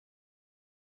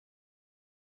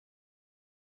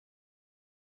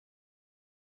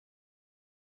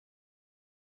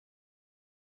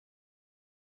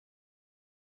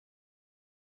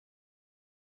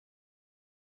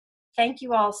Thank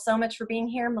you all so much for being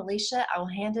here. Meleisha, I will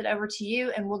hand it over to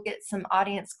you and we'll get some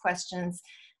audience questions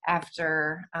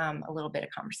after a little bit of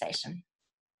conversation.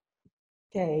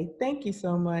 Okay, thank you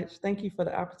so much. Thank you for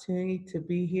the opportunity to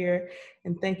be here,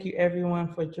 and thank you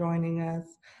everyone for joining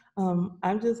us.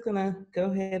 I'm just gonna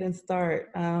go ahead and start.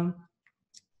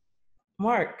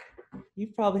 Mark, you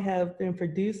probably have been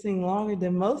producing longer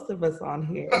than most of us on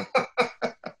here.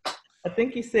 I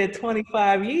think you said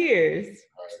 25 years.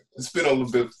 It's been a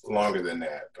little bit longer than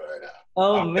that, but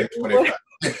I'll take 25.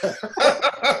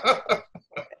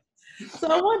 So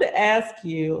I wanted to ask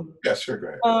you. Yeah, sure, go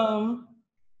ahead.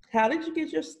 How did you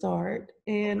get your start,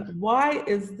 and why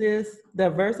is this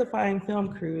Diversifying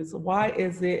Film Crews? Why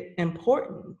is it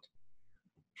important?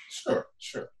 Sure.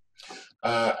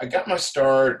 I got my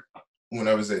start when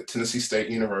I was at Tennessee State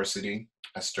University.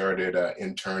 I started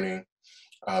interning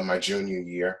my junior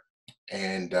year,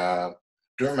 and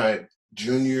during my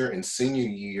junior and senior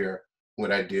year,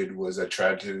 what I did was I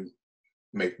tried to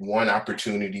make one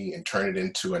opportunity and turn it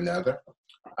into another.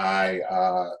 I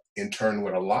interned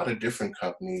with a lot of different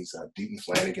companies, Deaton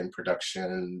Flanagan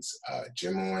Productions,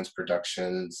 Jim Owens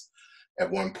Productions. At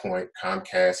one point,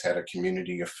 Comcast had a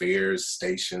community affairs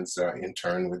station, so I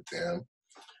interned with them.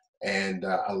 And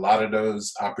a lot of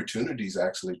those opportunities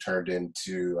actually turned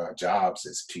into jobs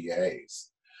as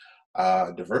PAs.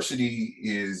 Diversity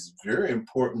is very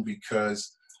important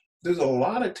because there's a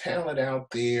lot of talent out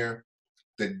there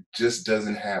that just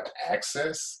doesn't have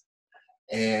access.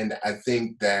 And I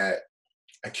think that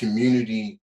a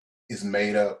community is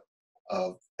made up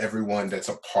of everyone that's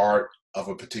a part of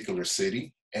a particular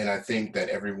city. And I think that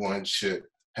everyone should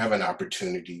have an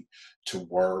opportunity to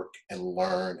work and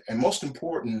learn, and most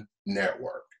important,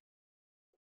 network.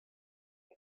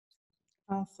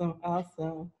 Awesome.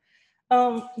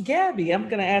 Gabby, I'm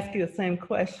gonna ask you the same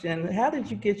question. How did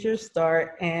you get your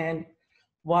start, and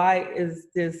why is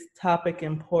this topic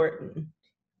important?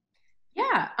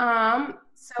 Yeah,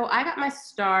 so I got my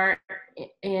start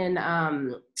in,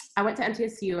 I went to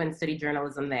MTSU and studied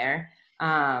journalism there.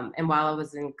 And while I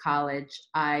was in college,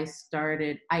 I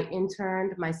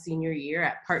interned my senior year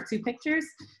at Part 2 Pictures.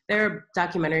 They're a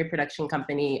documentary production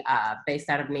company based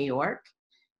out of New York.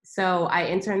 So I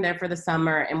interned there for the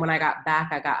summer, and when I got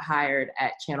back, I got hired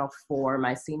at Channel 4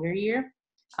 my senior year.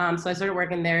 So I started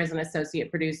working there as an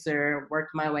associate producer,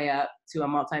 worked my way up to a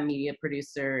multimedia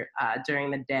producer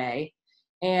during the day.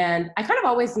 And I kind of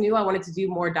always knew I wanted to do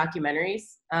more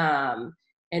documentaries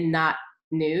and not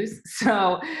news.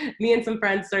 So me and some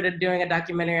friends started doing a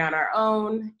documentary on our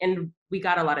own, and we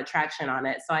got a lot of traction on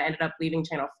it. So I ended up leaving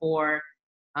Channel 4.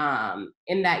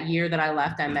 In that year that I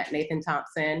left, I met Nathan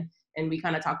Thompson, and we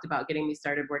kind of talked about getting me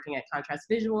started working at Contrast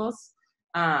Visuals.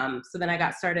 So then I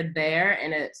got started there,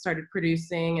 and it started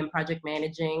producing and project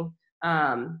managing.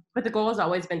 But the goal has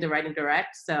always been to write and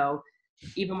direct. So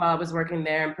even while I was working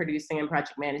there and producing and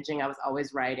project managing, I was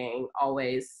always writing,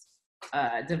 always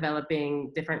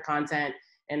developing different content.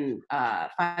 And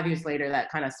 5 years later,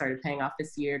 that kind of started paying off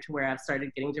this year to where I've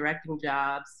started getting directing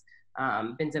jobs,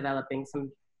 been developing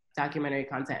some documentary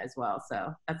content as well.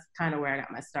 So that's kind of where I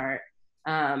got my start.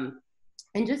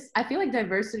 And just, I feel like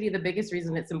diversity, the biggest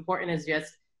reason it's important is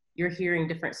just you're hearing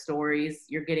different stories,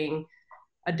 you're getting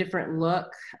a different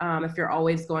look. If you're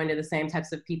always going to the same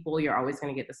types of people, you're always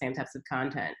going to get the same types of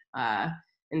content.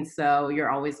 And so you're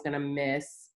always going to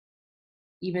miss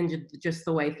even just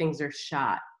the way things are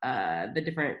shot, the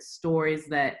different stories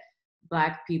that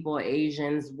Black people,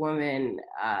 Asians, women,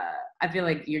 I feel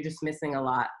like you're just missing a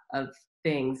lot of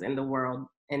things in the world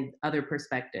and other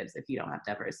perspectives if you don't have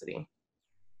diversity.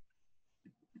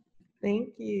 Thank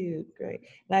you, great.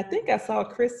 And I think I saw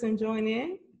Christin join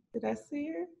in. Did I see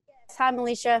her? Yes, hi,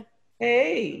 Meleisha.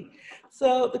 Hey,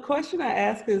 so the question I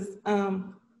ask is,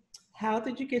 how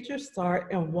did you get your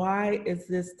start, and why is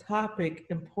this topic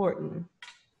important?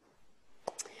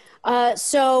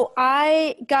 So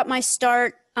I got my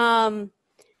start, I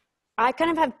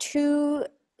kind of have two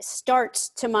starts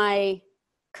to my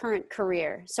current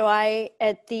career. So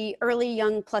at the early,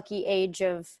 young, plucky age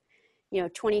of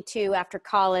 22 after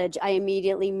college, I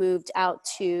immediately moved out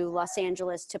to Los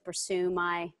Angeles to pursue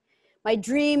my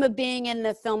dream of being in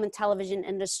the film and television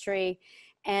industry.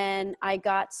 And I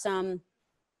got some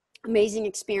amazing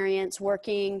experience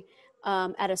working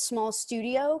at a small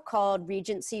studio called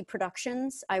Regency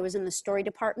Productions. I was in the story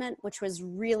department, which was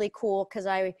really cool because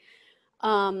I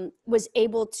was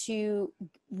able to,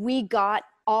 we got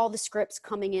all the scripts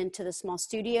coming into the small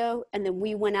studio, and then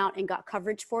we went out and got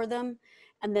coverage for them.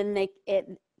 And then it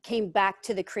came back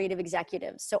to the creative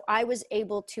executives. So I was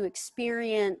able to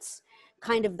experience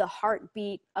kind of the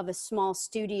heartbeat of a small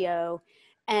studio.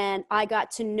 And I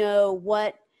got to know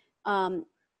what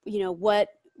you know, what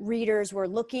readers were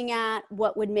looking at,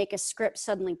 what would make a script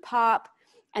suddenly pop,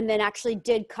 and then actually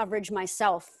did coverage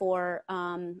myself for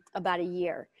about a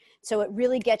year. So it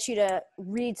really gets you to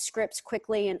read scripts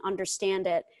quickly and understand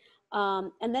it.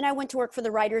 And then I went to work for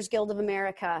the Writers Guild of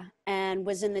America and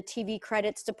was in the TV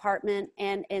credits department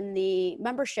and in the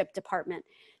membership department.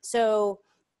 So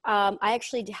I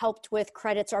actually helped with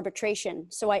credits arbitration.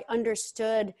 So I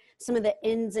understood some of the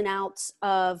ins and outs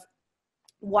of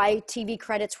why TV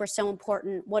credits were so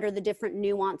important, what are the different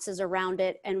nuances around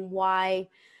it, and why,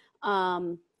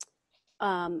 you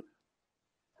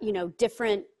know,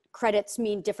 different credits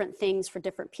mean different things for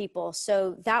different people.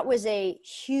 So that was a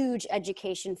huge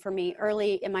education for me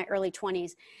in my early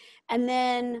 20s. And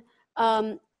then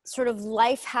sort of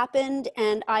life happened,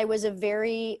 and I was a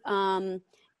very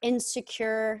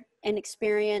insecure and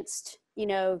experienced, you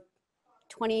know,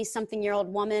 20-something-year-old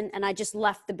woman, and I just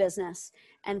left the business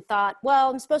and thought, well,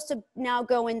 I'm supposed to now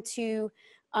go into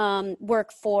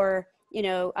work for, you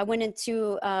know, I went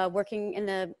into working in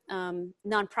the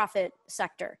nonprofit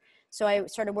sector. So I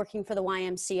started working for the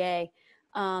YMCA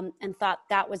and thought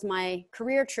that was my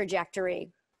career trajectory.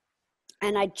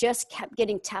 And I just kept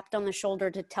getting tapped on the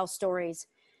shoulder to tell stories.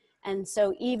 And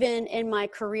so even in my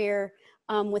career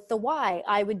with the Y,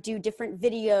 I would do different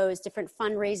videos, different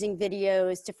fundraising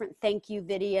videos, different thank you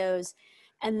videos.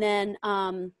 And then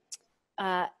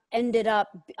ended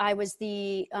up, I was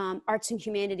the arts and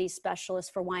humanities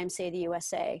specialist for YMCA of the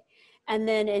USA. And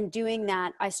then in doing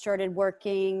that, I started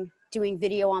doing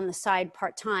video on the side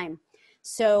part-time.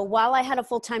 So while I had a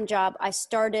full-time job, I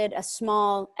started a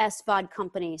small SVOD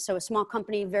company. So a small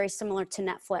company very similar to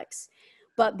Netflix.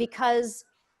 But because,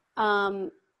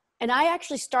 and I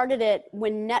actually started it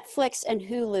when Netflix and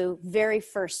Hulu very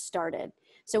first started.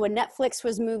 So when Netflix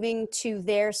was moving to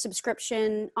their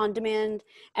subscription on demand,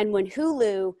 and when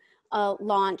Hulu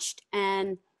launched,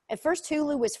 and at first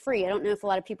Hulu was free. I don't know if a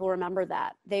lot of people remember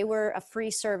that. They were a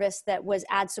free service that was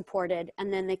ad supported,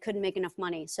 and then they couldn't make enough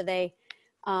money. So they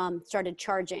started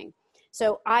charging.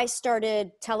 So I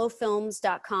started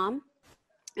tellofilms.com,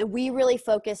 and we really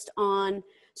focused on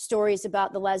stories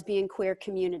about the lesbian queer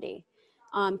community.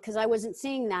 Because I wasn't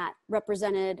seeing that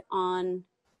represented on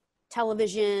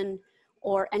television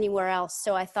or anywhere else.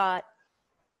 So I thought,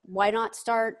 why not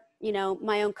start, you know,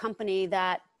 my own company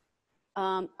that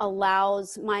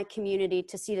allows my community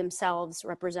to see themselves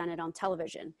represented on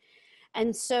television.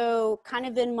 And so kind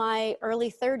of in my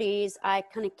early 30s, I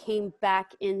kind of came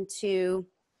back into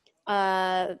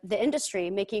the industry,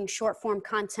 making short form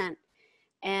content.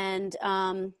 And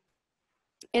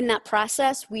in that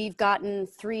process, we've gotten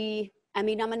 3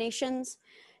 Emmy nominations,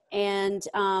 and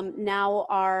now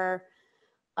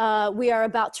we are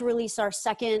about to release our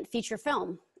second feature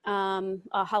film,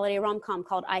 a holiday rom-com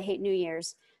called I Hate New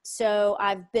Year's. So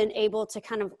I've been able to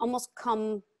kind of almost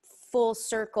come full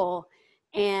circle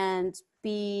and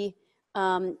be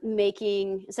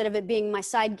making, instead of it being my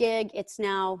side gig, it's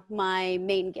now my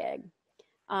main gig.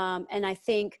 And I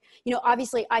think, you know,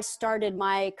 obviously I started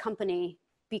my company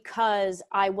because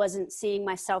I wasn't seeing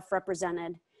myself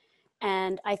represented.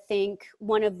 And I think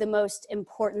one of the most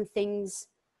important things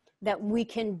that we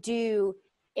can do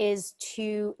is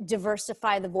to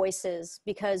diversify the voices,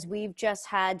 because we've just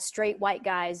had straight white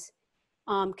guys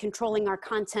controlling our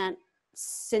content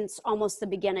since almost the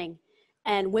beginning.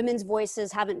 And women's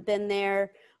voices haven't been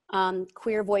there.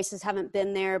 Queer voices haven't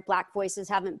been there. Black voices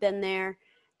haven't been there.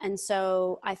 And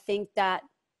so I think that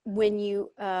when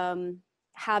you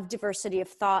have diversity of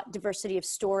thought, diversity of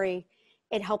story,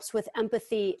 it helps with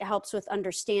empathy, it helps with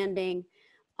understanding.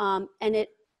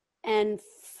 And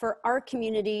for our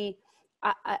community,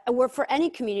 or for any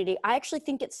community, I actually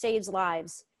think it saves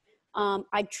lives.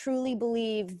 I truly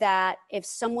believe that if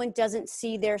someone doesn't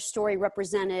see their story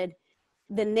represented,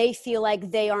 then they feel like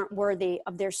they aren't worthy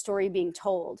of their story being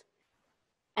told.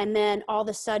 And then all of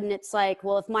a sudden it's like,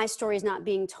 well, if my story is not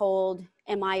being told,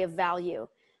 am I of value?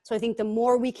 So I think the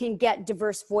more we can get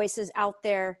diverse voices out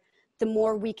there, the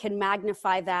more we can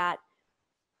magnify that,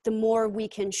 the more we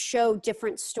can show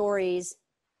different stories,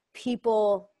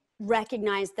 people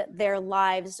recognize that their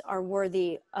lives are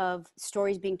worthy of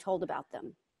stories being told about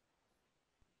them.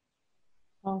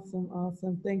 Awesome,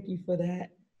 awesome. Thank you for that.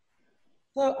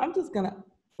 So I'm just going to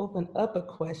open up a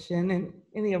question, and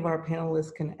any of our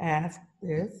panelists can ask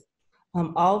this.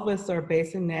 All of us are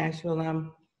based in Nashville, and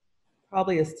I'm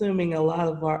probably assuming a lot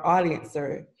of our audience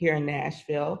are here in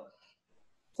Nashville.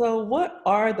 So what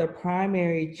are the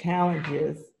primary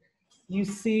challenges you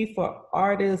see for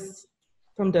artists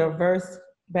from diverse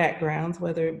backgrounds,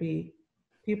 whether it be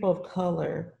people of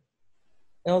color,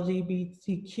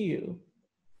 LGBTQ,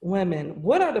 women.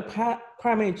 What are the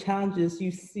primary challenges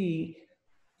you see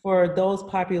for those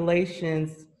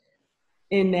populations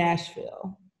in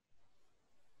Nashville?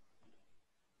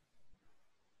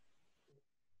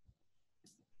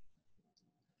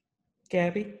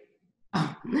 Gabby?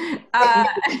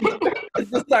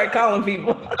 Just start calling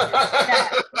people.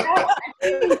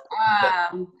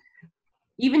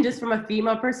 Even just from a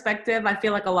female perspective, I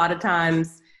feel like a lot of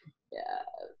times,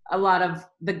 a lot of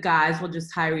the guys will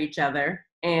just hire each other,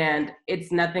 and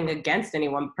it's nothing against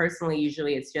anyone personally.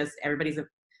 Usually it's just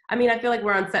I feel like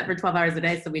we're on set for 12 hours a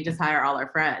day, so we just hire all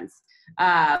our friends.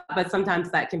 But sometimes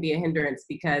that can be a hindrance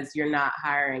because you're not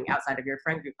hiring outside of your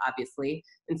friend group, obviously.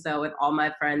 And so with all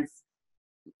my friends,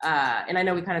 and I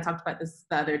know we kind of talked about this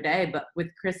the other day, but with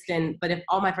Christin, but if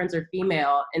all my friends are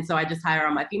female, and so I just hire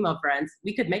all my female friends,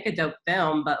 we could make a dope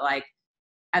film, but like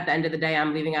at the end of the day,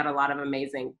 I'm leaving out a lot of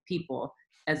amazing people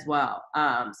as well.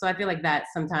 So I feel like that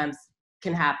sometimes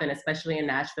can happen, especially in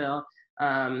Nashville.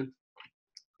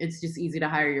 It's just easy to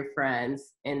hire your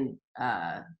friends, and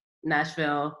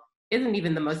Nashville isn't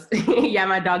even the most, yeah,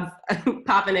 my dog's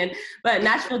popping in, but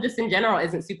Nashville just in general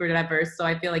isn't super diverse. So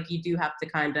I feel like you do have to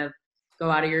kind of go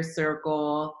out of your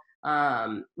circle,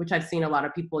 which I've seen a lot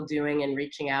of people doing and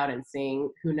reaching out and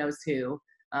seeing who knows who.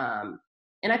 And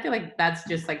I feel like that's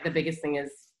just like the biggest thing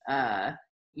is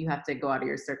you have to go out of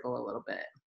your circle a little bit.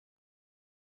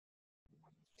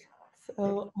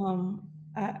 So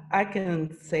I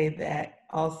can say that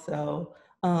also.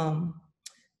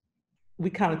 We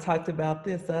kind of talked about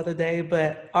this the other day,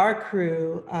 but our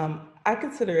crew, I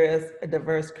consider it as a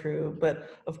diverse crew, but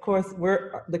of course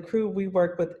the crew we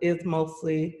work with is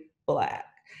mostly Black,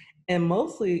 and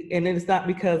it's not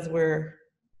because we're,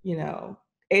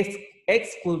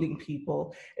 excluding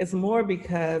people. It's more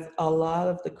because a lot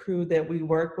of the crew that we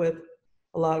work with,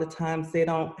 a lot of times they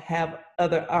don't have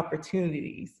other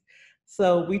opportunities.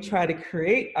 So we try to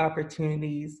create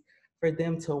opportunities for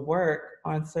them to work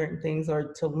on certain things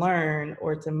or to learn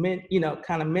or to,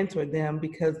 kind of mentor them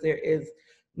because there is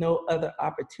no other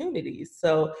opportunities.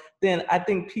 So then I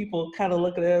think people kind of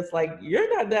look at us like,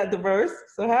 you're not that diverse,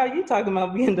 so how are you talking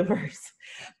about being diverse?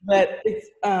 But it's,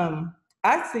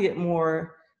 I see it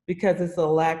more because it's a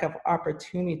lack of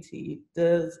opportunity.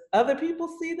 Does other people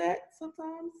see that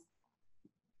sometimes?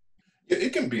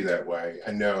 It can be that way.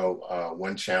 I know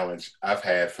one challenge I've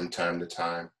had from time to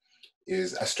time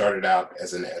is I started out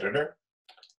as an editor.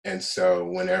 And so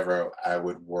whenever I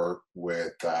would work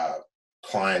with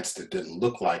clients that didn't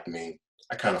look like me,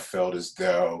 I kind of felt as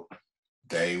though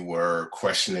they were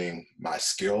questioning my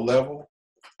skill level.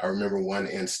 I remember one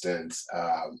instance,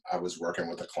 I was working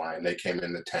with a client, they came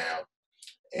into town,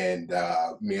 and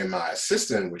me and my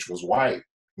assistant, which was white,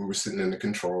 we were sitting in the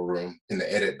control room in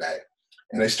the edit bay,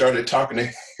 and they started talking to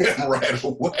him right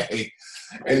away.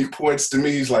 And he points to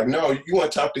me, he's like, no, you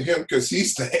want to talk to him because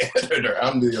he's the editor,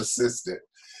 I'm the assistant.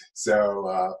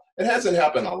 So it hasn't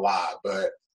happened a lot,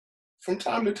 but from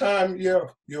time to time, yeah,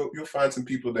 you'll find some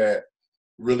people that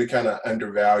really kind of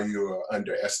undervalue or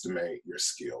underestimate your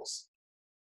skills.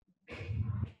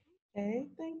 Okay,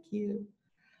 thank you.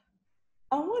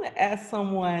 I want to ask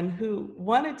someone who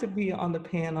wanted to be on the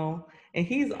panel, and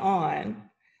he's on,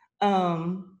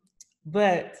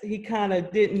 but he kind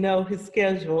of didn't know his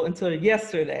schedule until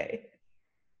yesterday.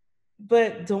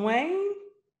 But Dwayne,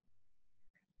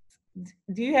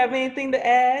 do you have anything to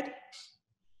add?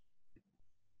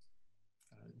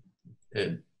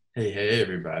 Hey,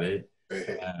 everybody.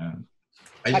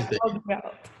 I just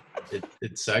think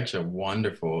it's such a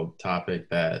wonderful topic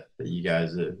that you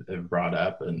guys have brought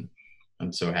up, and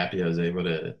I'm so happy I was able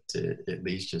to at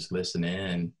least just listen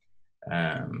in.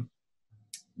 I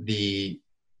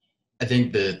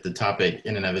think the topic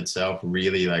in and of itself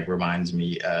really reminds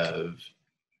me of,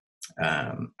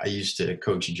 I used to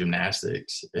coach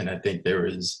gymnastics, and I think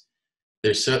there's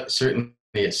certainly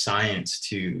a science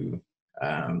to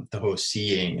the whole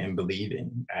seeing and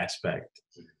believing aspect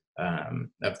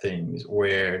of things,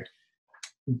 where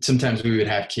sometimes we would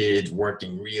have kids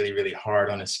working really, really hard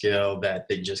on a skill that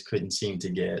they just couldn't seem to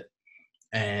get.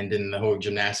 And in the whole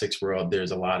gymnastics world,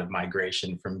 there's a lot of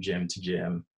migration from gym to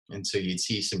gym. And so you'd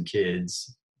see some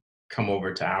kids come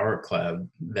over to our club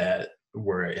that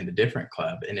were in a different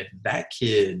club. And if that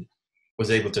kid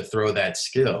was able to throw that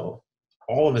skill,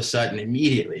 all of a sudden,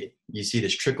 immediately, you see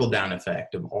this trickle down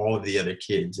effect of all of the other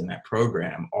kids in that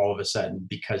program. All of a sudden,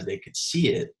 because they could see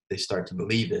it, they start to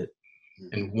believe it.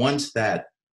 And once that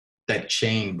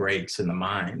chain breaks in the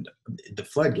mind, the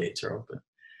floodgates are open.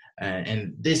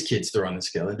 And this kid's throwing the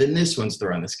skill, and then this one's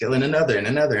throwing the skill, and another, and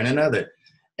another, and another.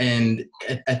 And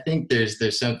I think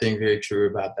there's something very true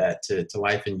about that to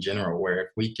life in general, where if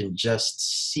we can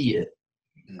just see it,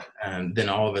 then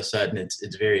all of a sudden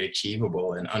it's very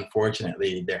achievable. And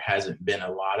unfortunately, there hasn't been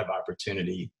a lot of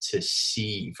opportunity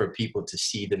for people to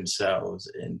see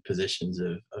themselves in positions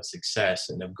of success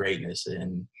and of greatness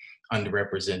in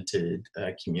underrepresented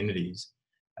communities.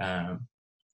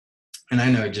 And I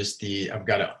know I've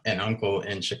got an uncle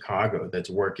in Chicago that's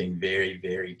working very,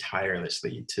 very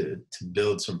tirelessly to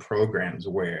build some programs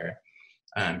where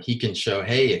he can show,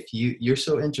 hey, if you're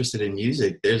so interested in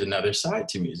music, there's another side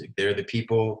to music. There are the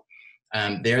people,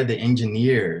 they're the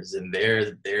engineers, and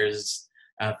there's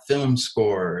film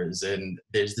scorers, and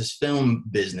there's this film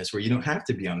business where you don't have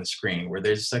to be on the screen, where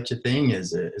there's such a thing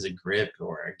as a grip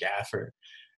or a gaffer.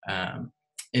 And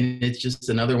it's just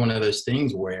another one of those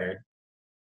things where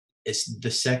it's the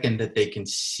second that they can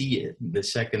see it, the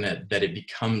second that it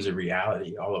becomes a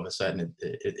reality, all of a sudden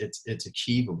it's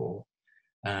achievable.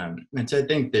 And so I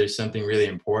think there's something really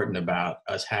important about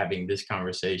us having this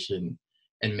conversation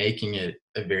and making it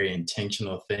a very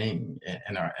intentional thing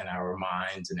in our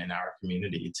minds and in our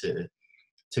community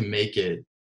to make it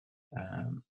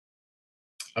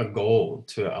a goal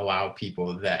to allow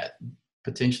people that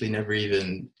potentially never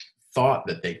even thought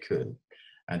that they could,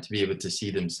 to be able to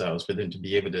see themselves, for them to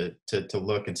be able to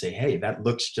look and say, hey, that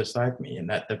looks just like me, and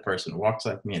that person walks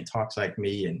like me and talks like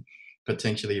me and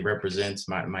potentially represents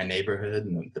my neighborhood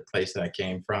and the place that I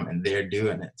came from, and they're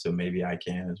doing it, so maybe I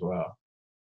can as well.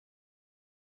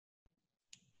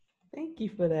 Thank you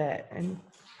for that. And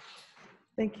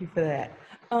thank you for that.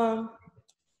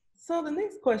 So the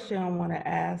next question I want to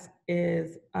ask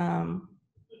is,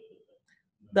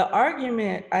 the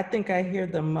argument I think I hear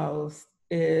the most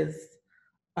is,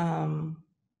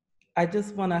 I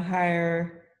just want to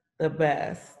hire the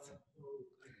best.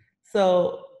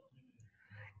 So,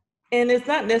 and it's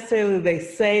not necessarily they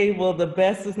say, well, the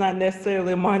best is not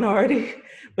necessarily a minority,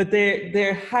 but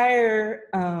they're hire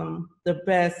the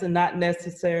best, and not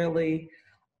necessarily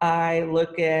I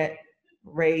look at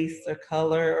race or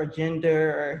color or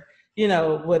gender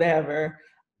or, whatever.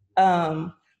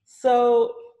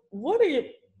 So what are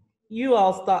you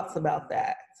all's thoughts about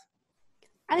that?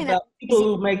 I think about people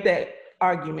who make that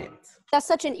argument. That's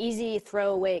such an easy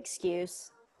throwaway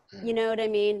excuse. You know what I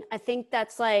mean? I think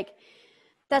that's like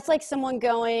someone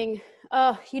going,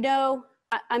 oh,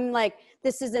 I'm like,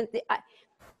 this isn't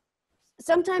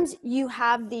sometimes you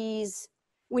have these,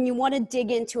 when you want to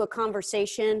dig into a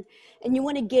conversation and you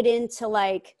want to get into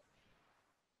like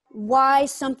why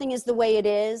something is the way it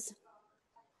is.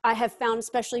 I have found,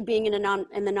 especially being in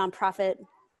the nonprofit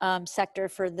sector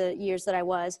for the years that I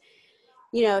was,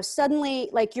 suddenly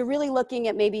like you're really looking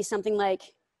at maybe something like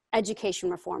education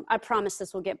reform. I promise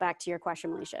this will get back to your question,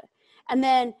 Meleisha. And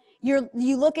then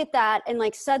you look at that and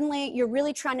like suddenly you're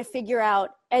really trying to figure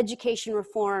out education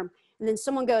reform. And then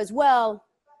someone goes, well,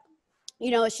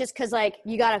 it's just because like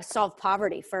you got to solve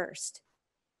poverty first.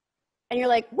 And you're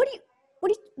like, what do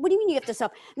you mean you have to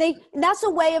solve? That's a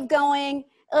way of going,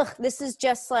 this is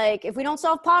just like, if we don't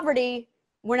solve poverty,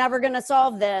 we're never going to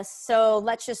solve this. So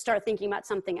let's just start thinking about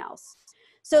something else.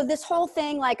 So this whole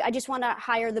thing, like, I just want to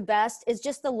hire the best, is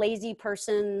just the lazy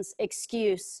person's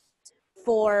excuse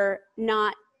for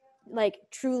not like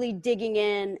truly digging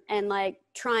in and like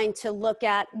trying to look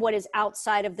at what is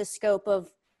outside of the scope of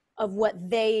what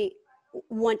they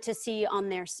want to see on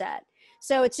their set.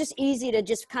 So it's just easy to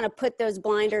just kind of put those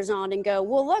blinders on and go,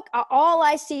 well, look, all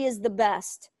I see is the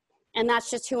best. And that's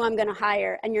just who I'm going to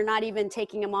hire. And you're not even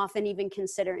taking them off and even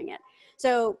considering it.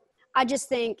 So I just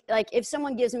think like, if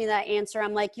someone gives me that answer,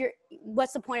 I'm like,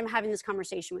 what's the point of having this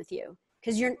conversation with you?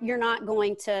 Because you're not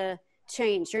going to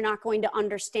change. You're not going to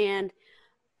understand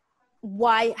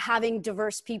why having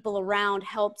diverse people around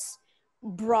helps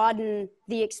broaden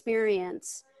the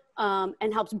experience,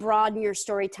 and helps broaden your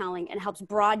storytelling and helps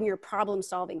broaden your problem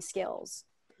solving skills.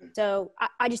 So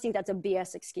I just think that's a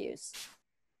BS excuse.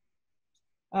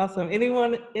 Awesome.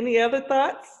 Any other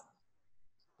thoughts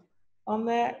on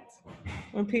that?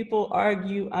 When people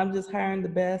argue, I'm just hiring the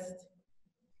best.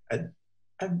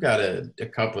 I've got a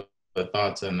couple of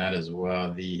thoughts on that as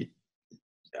well.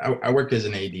 I work as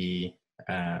an AD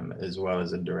as well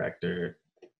as a director.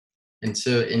 And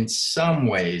so in some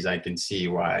ways I can see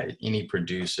why any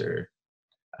producer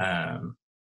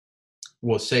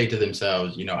will say to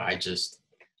themselves,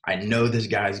 I know this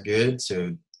guy's good,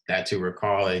 so that's who we're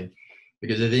calling.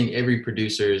 Because I think every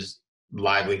producer's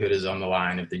livelihood is on the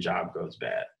line if the job goes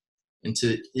bad. And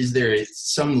so is there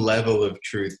some level of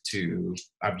truth to,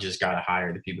 I've just got to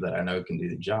hire the people that I know can do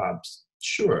the jobs?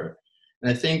 Sure.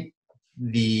 And I think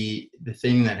the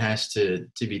thing that has to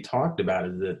be talked about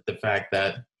is the fact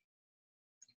that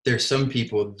there's some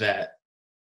people that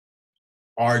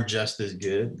are just as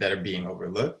good that are being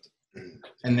overlooked.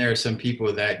 And there are some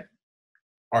people that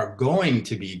are going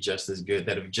to be just as good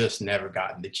that have just never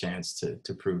gotten the chance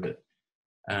to prove it.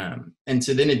 And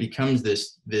so then it becomes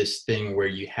this thing where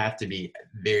you have to be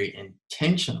very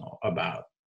intentional about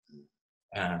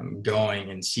going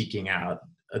and seeking out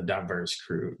a diverse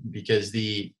crew, because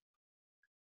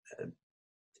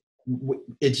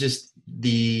it's just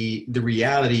the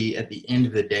reality at the end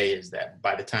of the day is that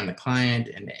by the time the client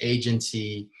and the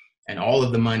agency and all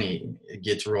of the money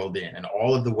gets rolled in and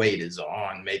all of the weight is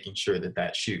on making sure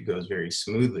that shoot goes very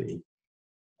smoothly,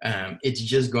 it's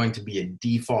just going to be a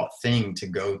default thing to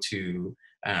go to,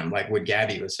 like what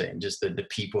Gabby was saying, just the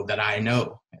people that I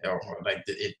know, or like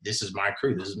this is my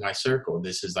crew, this is my circle,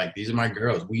 this is like, these are my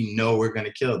girls, we know we're going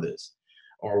to kill this.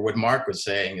 Or what Mark was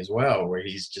saying as well, where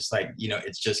he's just like,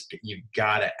 it's just, you've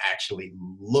got to actually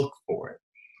look for it.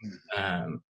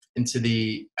 And so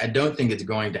I don't think it's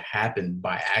going to happen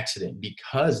by accident,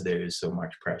 because there is so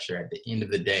much pressure at the end of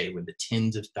the day with the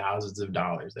tens of thousands of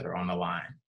dollars that are on the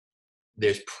line.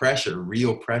 There's pressure,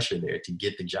 real pressure there to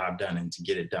get the job done and to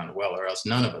get it done well, or else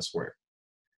none of us work.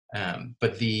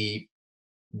 But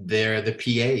they're the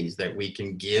PAs that we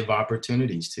can give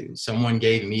opportunities to. Someone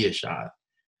gave me a shot.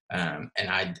 And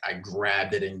I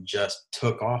grabbed it and just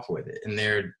took off with it. And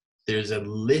there's a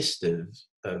list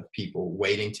of people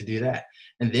waiting to do that.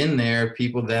 And then there are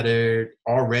people that are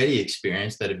already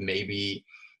experienced that have maybe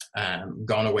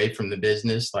gone away from the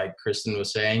business, like Christin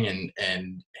was saying,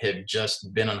 and have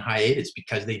just been on hiatus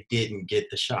because they didn't get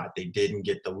the shot. They didn't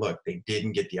get the look. They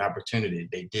didn't get the opportunity.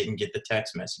 They didn't get the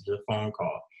text message or phone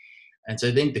call. And so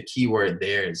I think the key word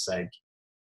there is like,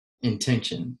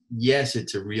 intention. Yes,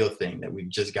 it's a real thing that we've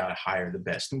just got to hire the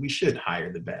best, and we should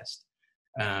hire the best.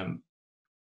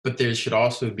 But there should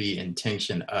also be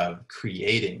intention of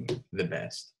creating the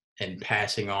best and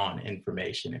passing on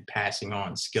information and passing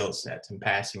on skill sets and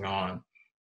passing on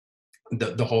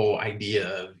the whole idea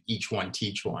of each one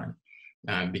teach one,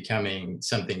 becoming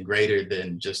something greater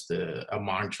than just a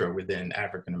mantra within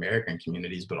African American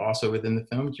communities, but also within the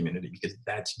film community, because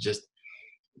that's just,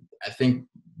 I think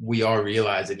we all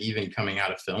realize that even coming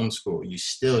out of film school, you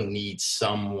still need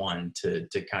someone to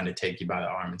kind of take you by the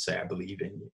arm and say, I believe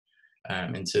in you.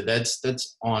 And so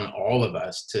that's on all of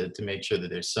us to make sure that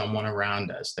there's someone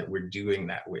around us that we're doing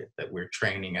that with, that we're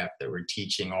training up, that we're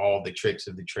teaching all the tricks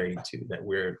of the trade to, that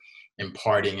we're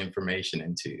imparting information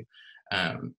into.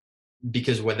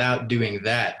 Because without doing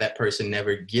that, that person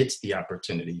never gets the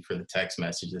opportunity for the text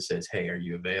message that says, hey, are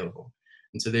you available?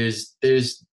 And so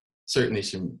there's certainly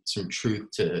some truth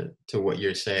to what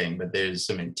you're saying, but there's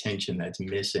some intention that's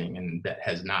missing and that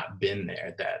has not been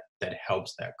there that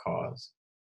helps that cause.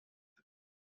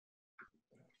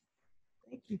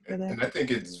 Thank you for that. And I think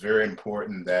it's very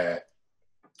important that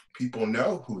people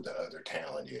know who the other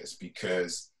talent is,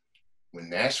 because when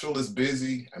Nashville is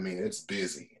busy, I mean, it's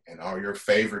busy, and all your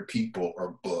favorite people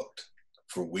are booked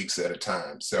for weeks at a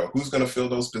time. So who's going to fill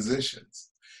those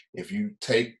positions? If you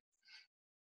take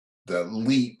the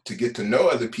leap to get to know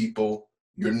other people,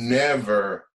 you're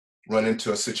never run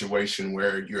into a situation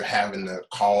where you're having to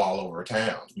call all over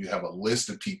town. You have a list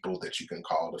of people that you can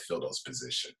call to fill those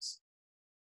positions.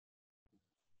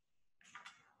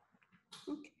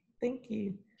 Okay, thank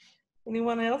you.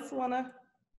 Anyone else want to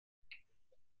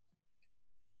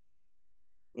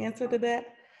answer to that?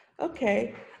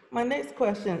 Okay, my next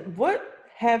question, what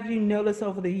have you noticed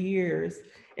over the years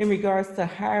in regards to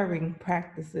hiring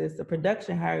practices, the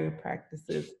production hiring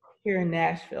practices here in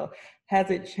Nashville? Has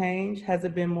it changed? Has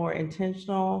it been more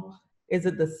intentional? Is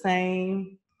it the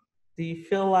same? Do you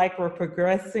feel like we're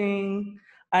progressing?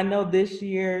 I know this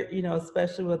year,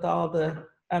 especially with all the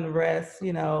unrest,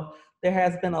 there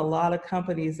has been a lot of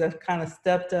companies that kind of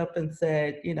stepped up and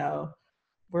said,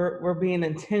 we're being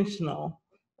intentional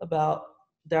about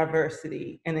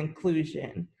diversity and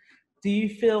inclusion. Do you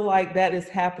feel like that is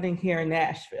happening here in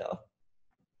Nashville?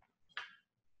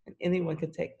 And anyone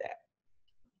could take that.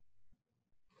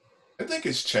 I think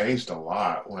it's changed a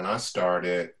lot. When I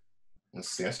started, I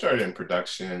started in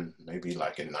production maybe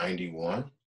like in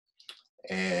 91.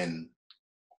 And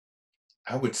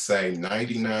I would say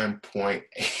 99.8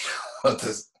 of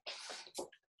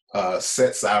the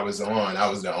sets I was on, I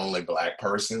was the only Black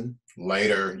person.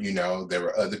 Later, there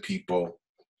were other people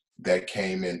that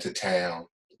came into town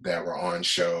that were on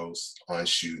shows, on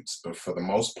shoots. But for the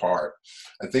most part,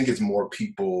 I think it's more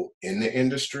people in the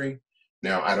industry.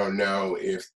 Now, I don't know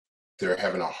if they're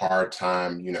having a hard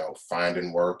time,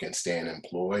 finding work and staying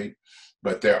employed,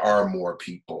 but there are more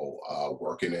people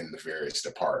working in the various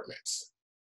departments.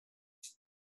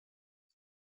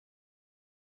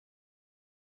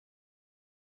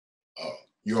 Oh,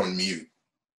 you're on mute.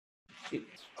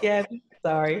 Yeah.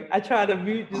 Sorry, I try to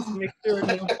mute just to make sure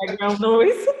no background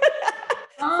noise.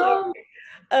 Um,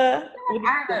 What do you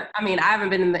think? I haven't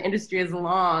been in the industry as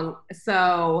long,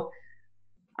 so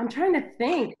I'm trying to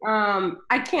think.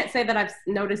 I can't say that I've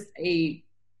noticed a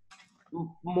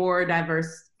more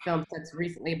diverse film sets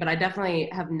recently, but I definitely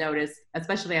have noticed,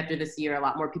 especially after this year, a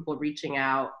lot more people reaching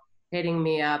out, hitting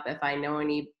me up if I know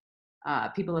any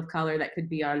people of color that could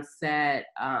be on set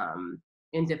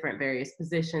in different various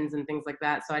positions and things like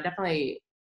that. So I definitely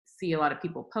see a lot of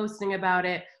people posting about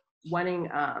it. Wanting,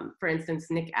 for instance,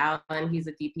 Nick Allen, he's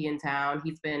a DP in town.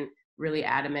 He's been really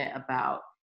adamant about,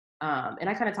 and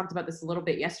I kind of talked about this a little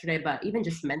bit yesterday, but even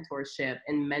just mentorship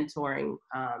and mentoring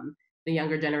the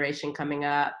younger generation coming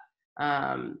up.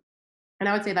 And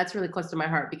I would say that's really close to my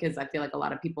heart because I feel like a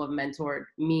lot of people have mentored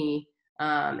me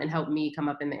and helped me come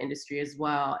up in the industry as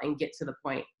well and get to the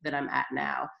point that I'm at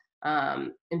now.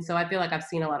 And so I feel like I've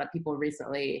seen a lot of people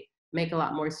recently make a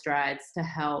lot more strides to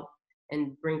help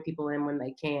and bring people in when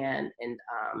they can. And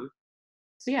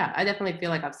so yeah, I definitely feel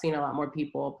like I've seen a lot more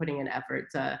people putting in effort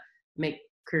to make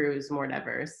crews more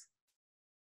diverse.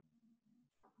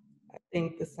 I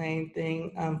think the same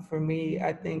thing for me.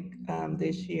 I think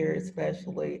this year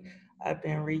especially, I've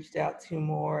been reached out to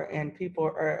more, and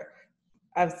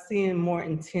I've seen more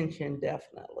intention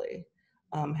definitely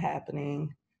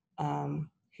happening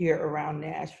here around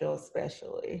Nashville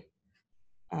especially.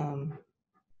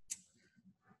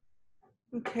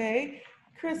 Okay,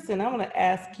 Kristen, I want to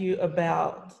ask you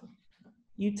about,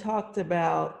 you talked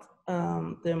about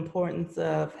the importance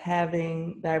of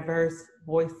having diverse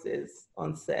voices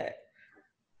on set.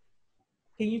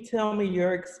 Can you tell me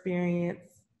your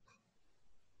experience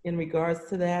in regards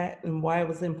to that and why it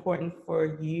was important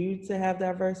for you to have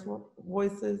diverse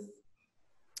voices?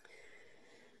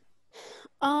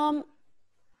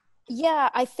 Yeah,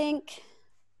 I think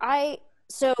I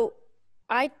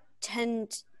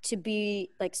tend to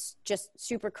be like just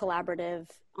super collaborative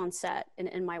on set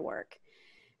in my work.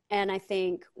 And I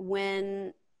think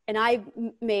and I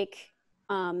make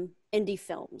indie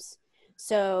films.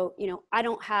 So, I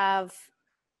don't have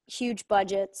huge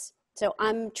budgets. So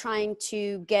I'm trying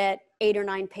to get 8 or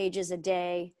 9 pages a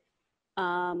day,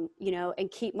 and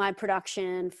keep my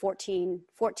production 14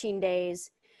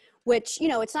 days, which,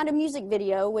 it's not a music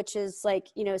video, which is like,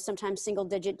 sometimes single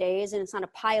digit days, and it's not a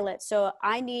pilot. So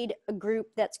I need a group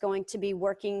that's going to be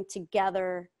working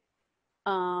together,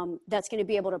 that's going to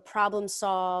be able to problem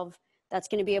solve, that's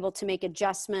going to be able to make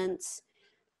adjustments.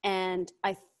 And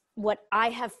what I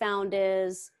have found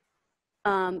is,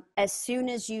 as soon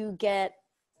as you get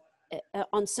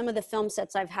on some of the film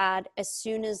sets I've had, as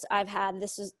soon as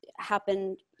this has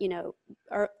happened,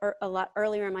 a lot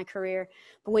earlier in my career,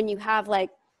 but when you have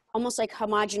like almost like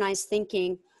homogenized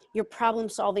thinking, you're problem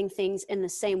solving things in the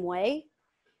same way,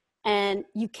 and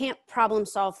you can't problem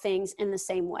solve things in the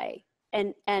same way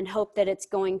and hope that it's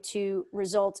going to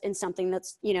result in something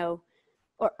that's,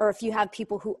 or if you have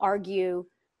people who argue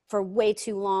for way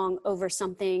too long over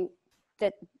something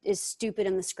that is stupid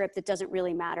in the script that doesn't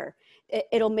really matter,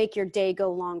 it'll make your day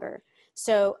go longer.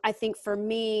 So I think for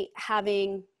me,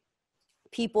 having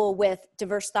people with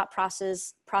diverse thought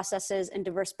processes and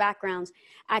diverse backgrounds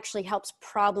actually helps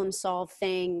problem solve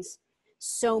things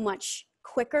so much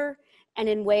quicker and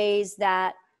in ways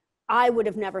that I would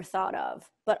have never thought of.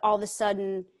 But all of a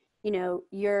sudden,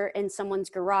 you're in someone's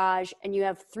garage and you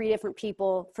have 3 different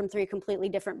people from 3 completely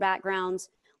different backgrounds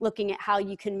looking at how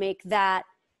you can make that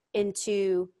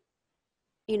into,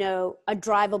 a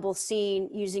drivable scene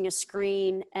using a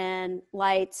screen and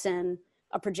lights and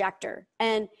a projector.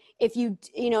 And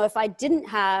if I didn't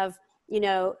have,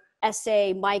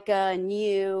 SA, Micah, and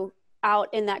you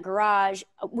out in that garage,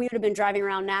 we would have been driving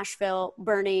around Nashville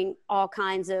burning all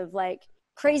kinds of like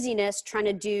craziness trying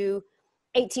to do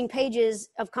 18 pages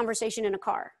of conversation in a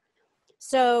car.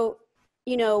 So,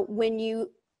 when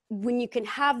you can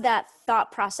have that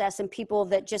thought process and people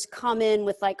that just come in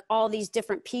with like all these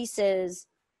different pieces,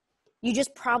 you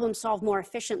just problem solve more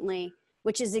efficiently,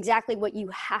 which is exactly what you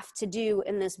have to do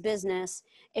in this business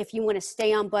if you want to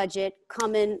stay on budget,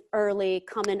 come in early,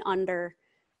 come in under.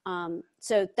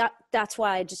 So that's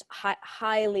why I just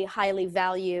highly, highly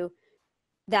value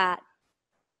that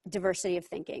diversity of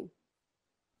thinking.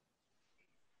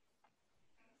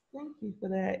 Thank you for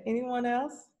that. Anyone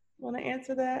else want to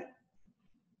answer that?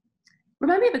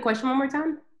 Remind me of the question one more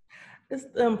time. It's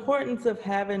the importance of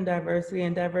having diversity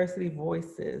and diversity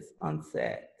voices on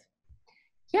set.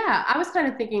 Yeah, I was kind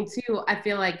of thinking too, I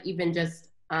feel like even just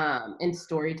in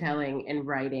storytelling and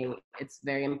writing, it's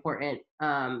very important,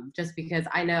 just because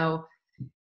I know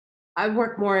I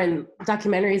work more in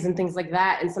documentaries and things like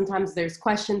that. And sometimes there's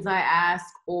questions I ask,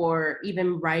 or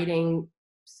even writing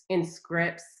in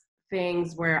scripts,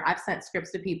 things where I've sent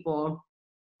scripts to people.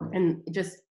 And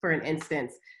just for an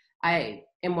instance,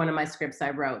 in one of my scripts I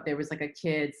wrote, there was like a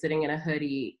kid sitting in a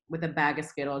hoodie with a bag of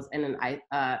Skittles and an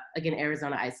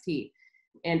Arizona iced tea.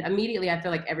 And immediately I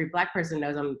feel like every Black person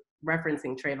knows I'm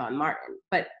referencing Trayvon Martin,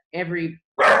 but every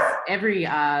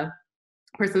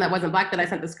person that wasn't Black that I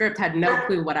sent the script had no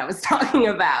clue what I was talking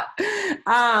about.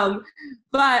 And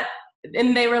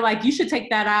they were like, you should take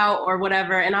that out or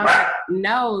whatever. And I was like,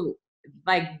 no,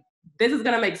 like, this is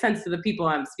gonna make sense to the people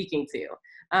I'm speaking to.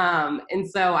 And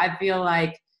so I feel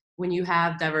like when you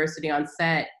have diversity on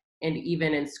set and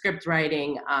even in script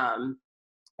writing,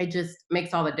 it just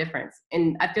makes all the difference.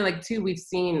 And I feel like too, we've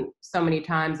seen so many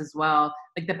times as well,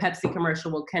 like the Pepsi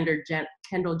commercial where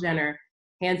Kendall Jenner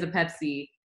hands a Pepsi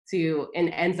and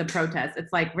ends a protest.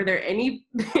 It's like, was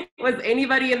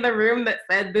anybody in the room that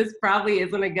said this probably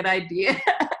isn't a good idea?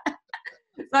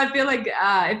 So I feel like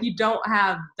if you don't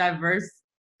have diverse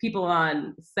people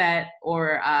on set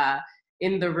or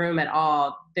in the room at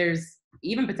all, there's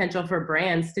even potential for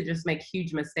brands to just make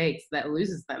huge mistakes that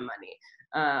loses them money.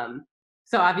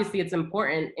 So obviously it's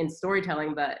important in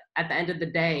storytelling, but at the end of the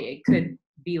day, it could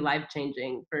be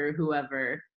life-changing for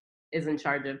whoever is in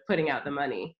charge of putting out the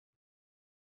money.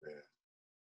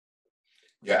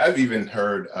 Yeah, I've even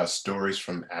heard stories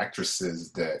from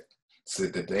actresses that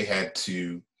said that they had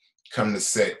to come to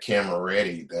set camera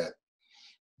ready, that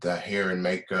the hair and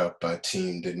makeup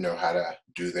team didn't know how to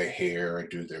do their hair or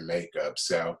do their makeup.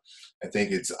 So I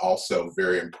think it's also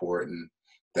very important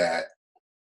that,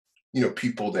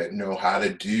 people that know how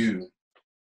to do,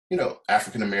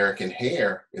 African-American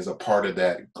hair is a part of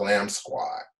that glam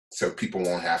squad. So people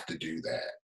won't have to do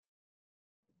that.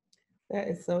 That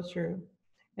is so true.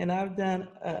 And I've done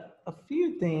a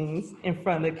few things in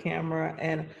front of the camera,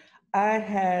 and I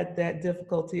had that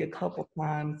difficulty a couple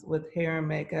times with hair and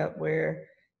makeup where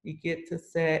you get to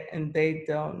set and they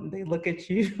look at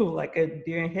you like a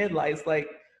deer in headlights, like,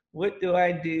 what do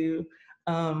I do?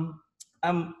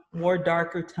 I'm more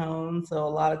darker tone, so a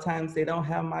lot of times they don't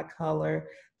have my color.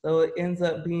 So it ends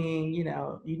up being, you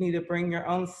need to bring your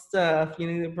own stuff,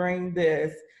 you need to bring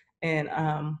this. And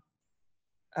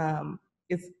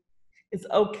it's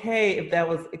okay if that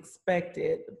was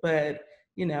expected, but,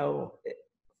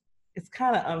 it's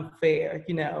kind of unfair,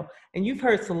 and you've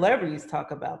heard celebrities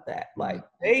talk about that. Like,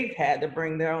 they've had to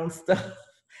bring their own stuff.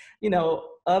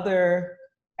 Other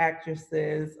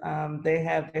actresses, they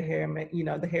have their hair,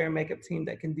 the hair and makeup team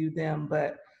that can do them,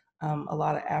 but a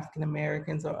lot of African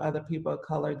Americans or other people of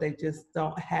color, they just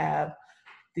don't have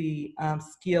the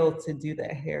skill to do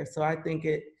that hair. So I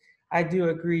do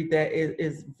agree that it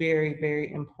is very,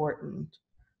 very important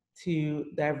to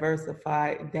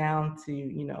diversify down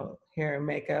to, hair and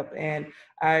makeup. And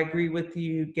I agree with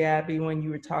you, Gabby, when you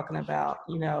were talking about,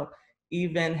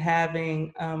 even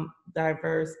having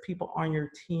diverse people on your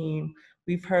team.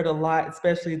 We've heard a lot,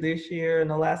 especially this year and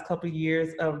the last couple of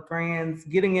years, of brands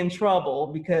getting in trouble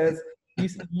because you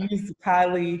used the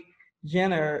Kylie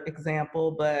Jenner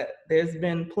example, but there's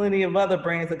been plenty of other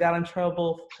brands that got in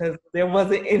trouble because there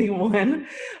wasn't anyone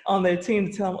on their team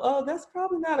to tell them, oh, that's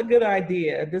probably not a good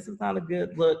idea. This is not a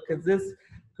good look because this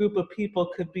group of people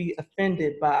could be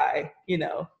offended by,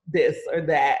 this or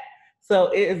that. So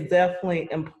it is definitely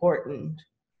important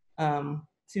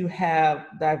to have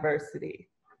diversity.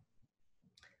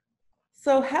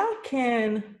 So how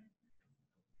can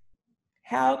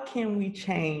we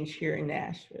change here in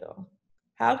Nashville?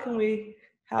 How can we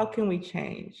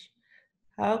change?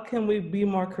 How can we be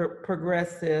more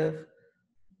progressive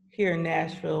here in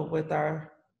Nashville with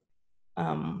our,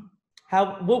 how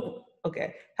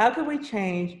can we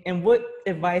change, and what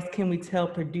advice can we tell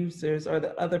producers or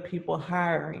the other people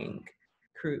hiring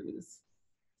crews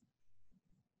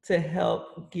to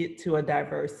help get to a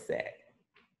diverse set?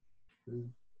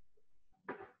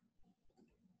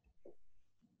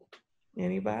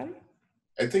 Anybody?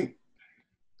 I think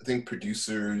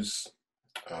producers,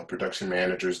 production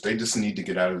managers, they just need to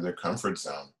get out of their comfort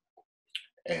zone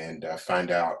and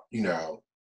find out,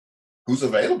 who's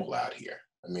available out here.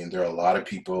 I mean, there are a lot of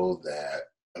people that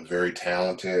are very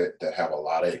talented, that have a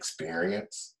lot of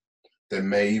experience, that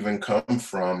may even come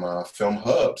from film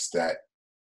hubs that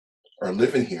are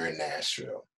living here in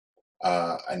Nashville.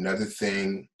 Another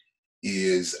thing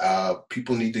is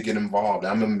people need to get involved.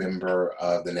 I'm a member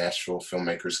of the Nashville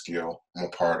Filmmakers Guild. I'm a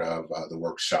part of the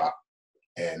workshop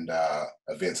and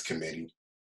events committee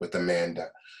with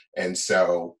Amanda. And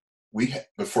so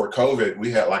before COVID,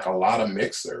 we had like a lot of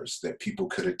mixers that people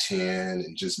could attend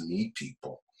and just meet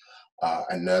people.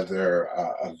 Another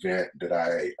event that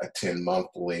I attend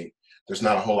monthly, there's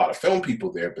not a whole lot of film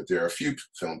people there, but there are a few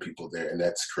film people there, and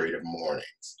that's Creative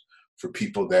Mornings. For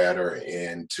people that are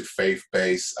into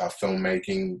faith-based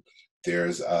filmmaking,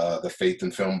 there's the Faith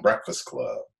and Film Breakfast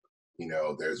Club. You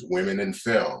know, there's Women in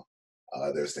Film.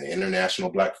 There's the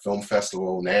International Black Film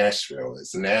Festival, Nashville.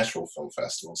 It's the Nashville Film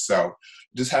Festival. So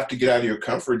you just have to get out of your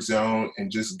comfort zone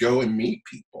and just go and meet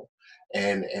people.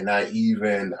 And I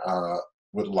even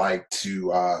would like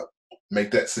to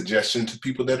make that suggestion to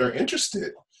people that are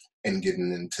interested in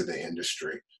getting into the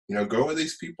industry. You know, go where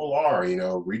these people are, you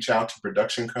know, reach out to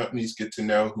production companies, get to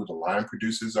know who the line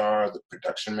producers are, the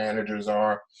production managers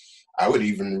are. I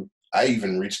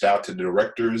even reached out to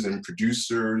directors and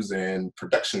producers and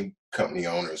production company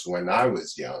owners when I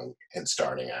was young and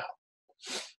starting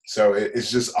out. So it's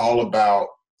just all about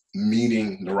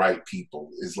meeting the right people.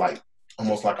 It's like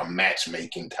almost like a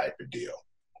matchmaking type of deal.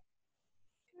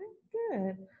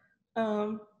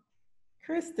 Good.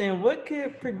 Christin, what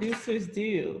could producers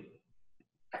do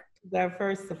to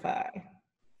diversify?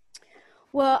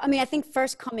 Well, I mean, I think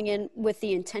first coming in with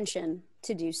the intention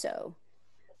to do so.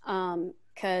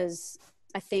 Because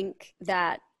I think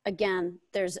that, again,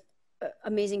 there's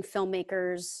amazing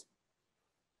filmmakers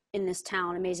in this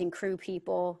town, amazing crew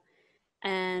people.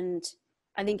 And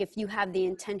I think if you have the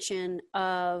intention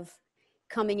of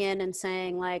coming in and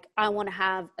saying, like, I want to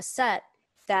have a set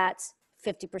that's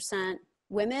 50%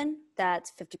 women,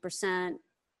 that's 50%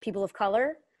 people of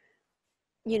color,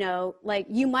 you know, like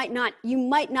you might not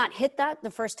hit that the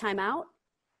first time out,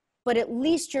 but at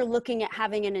least you're looking at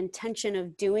having an intention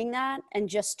of doing that and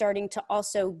just starting to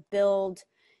also build,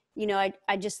 you know,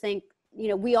 I just think, you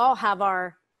know, we all have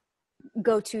our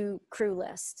go-to crew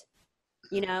list.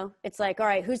 You know, it's like, all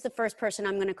right, who's the first person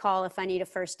I'm going to call if I need a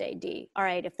first AD? All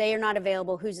right, if they are not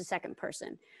available, who's the second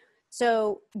person?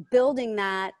 So building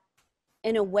that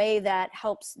in a way that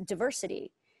helps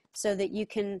diversity so that you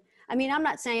can, I mean, I'm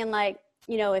not saying like,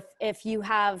 you know, if you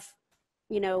have,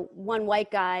 you know, one white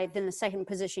guy, then the second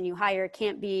position you hire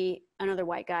can't be another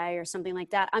white guy or something like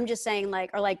that. I'm just saying like,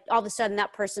 or like all of a sudden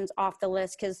that person's off the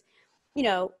list because, you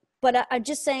know, but I'm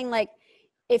just saying like,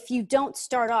 if you don't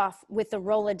start off with a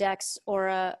Rolodex or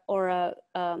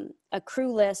a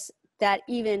crew list that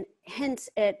even hints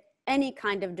at any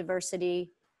kind of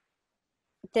diversity,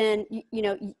 then you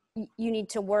know you need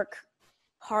to work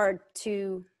hard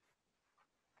to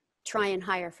try and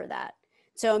hire for that.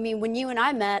 So I mean, when you and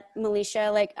I met,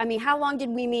 Meleisha, like, I mean, how long did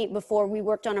we meet before we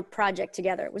worked on a project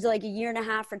together? Was it like a year and a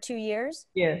half or 2 years?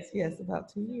 Yes, about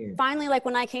 2 years. Finally, like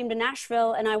when I came to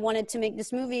Nashville and I wanted to make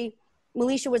this movie,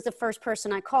 Meleisha was the first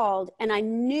person I called, and I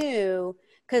knew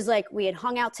because like we had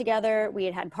hung out together, we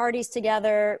had parties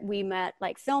together, we met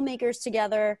like filmmakers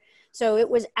together. So it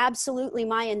was absolutely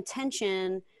my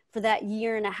intention for that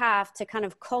year and a half to kind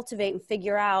of cultivate and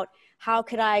figure out how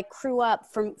could I crew up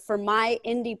for my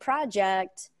indie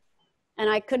project. And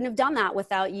I couldn't have done that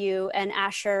without you and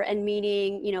Asher and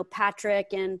meeting, you know, Patrick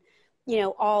and, you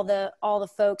know, all the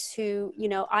folks who, you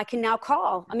know, I can now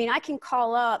call. I mean, I can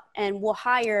call up and we'll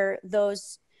hire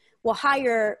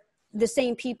the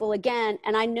same people again.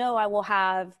 And I know I will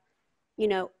have, you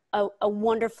know, a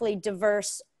wonderfully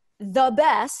diverse, the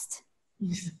best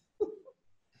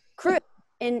crew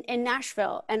in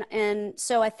Nashville. And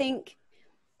so I think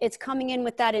it's coming in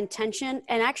with that intention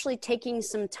and actually taking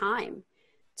some time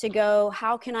to go,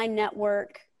 how can I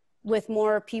network with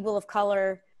more people of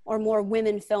color or more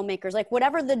women filmmakers, like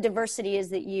whatever the diversity is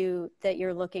that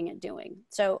you're looking at doing.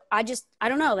 So I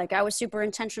don't know, like I was super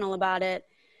intentional about it.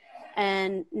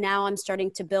 And now I'm starting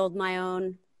to build my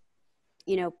own,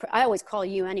 you know, I always call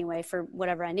you anyway for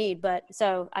whatever I need. But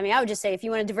so, I mean, I would just say, if you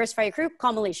want to diversify your crew,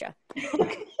 call Meleisha.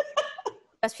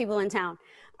 Best people in town.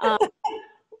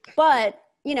 But,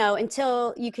 you know,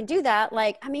 until you can do that,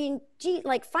 like, I mean, gee,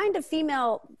 like find a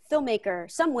female filmmaker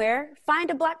somewhere, find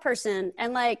a Black person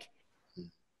and like,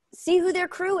 see who their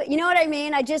crew is. You know what I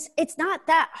mean? It's not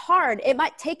that hard. It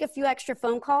might take a few extra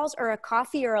phone calls or a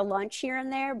coffee or a lunch here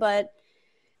and there, but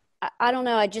I don't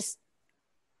know.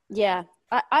 Yeah.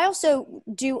 I also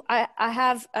do, I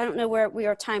don't know where we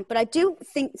are time, but I do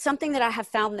think something that I have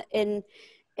found in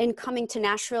coming to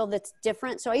Nashville that's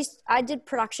different. So I did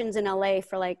productions in LA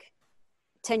for like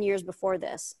 10 years before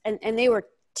this, and they were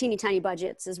teeny tiny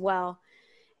budgets as well.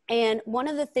 And one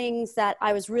of the things that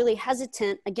I was really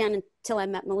hesitant, again, until I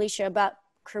met Meleisha, about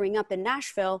crewing up in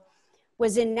Nashville,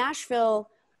 was in Nashville,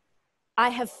 I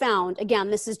have found,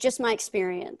 again, this is just my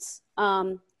experience,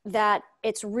 that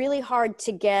it's really hard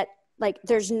to get, like,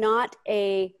 there's not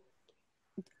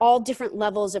all different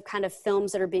levels of kind of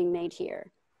films that are being made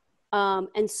here.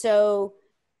 And so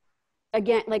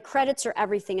again, like credits are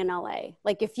everything in LA.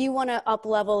 Like if you want to up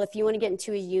level, if you want to get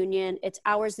into a union, it's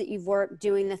hours that you've worked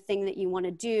doing the thing that you want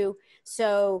to do.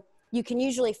 So you can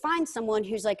usually find someone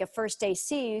who's like a first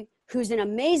AC, who's an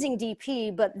amazing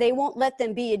DP, but they won't let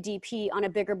them be a DP on a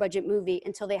bigger budget movie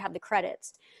until they have the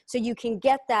credits. So you can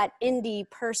get that indie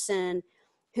person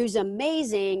who's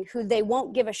amazing, who they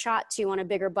won't give a shot to on a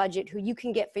bigger budget, who you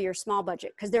can get for your small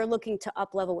budget because they're looking to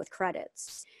up level with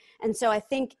credits. And so I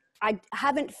think I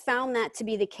haven't found that to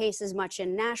be the case as much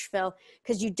in Nashville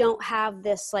because you don't have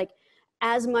this like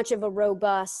as much of a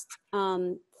robust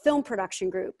film production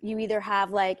group. You either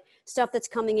have like stuff that's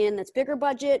coming in that's bigger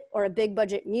budget or a big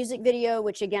budget music video,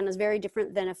 which again is very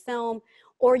different than a film,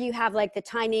 or you have like the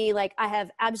tiny, like I have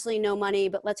absolutely no money,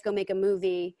 but let's go make a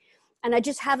movie. And I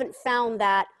just haven't found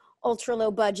that ultra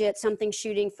low budget, something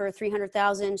shooting for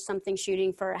 300,000, something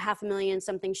shooting for $500,000,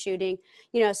 something shooting,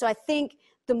 you know, so I think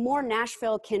the more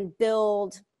Nashville can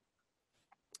build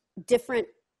different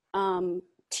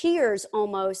tiers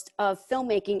almost of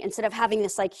filmmaking instead of having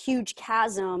this like huge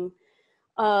chasm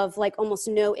of like almost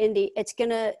no indie, it's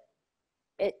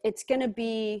gonna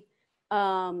be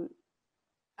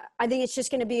I think it's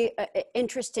just going to be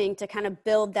interesting to kind of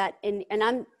build that in. And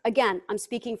I'm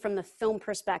speaking from the film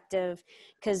perspective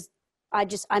because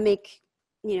I make,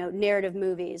 you know, narrative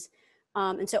movies.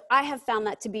 And so I have found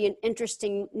that to be an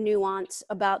interesting nuance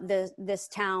about this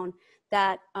town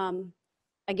that,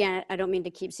 again, I don't mean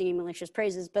to keep singing malicious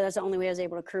praises, but that's the only way I was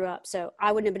able to crew up. So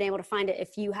I wouldn't have been able to find it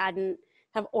if you hadn't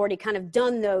have already kind of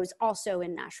done those also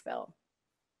in Nashville.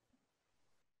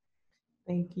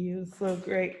 Thank you. So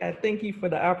great. Thank you for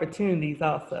the opportunities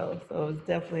also. So it's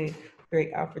definitely a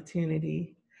great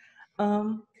opportunity.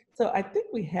 So I think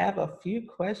we have a few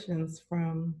questions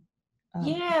from.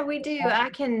 Yeah, we do. I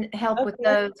can help with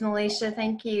those, Meleisha.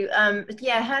 Thank you.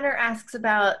 Yeah, Hunter asks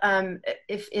about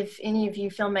if any of you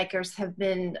filmmakers have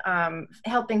been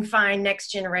helping find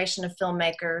next generation of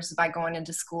filmmakers by going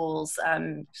into schools,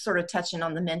 sort of touching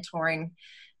on the mentoring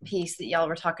piece that y'all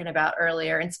were talking about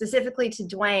earlier, and specifically to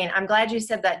Dwayne. I'm glad you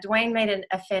said that. Dwayne made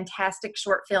a fantastic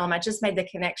short film. I just made the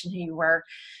connection who you were,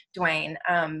 Dwayne,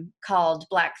 called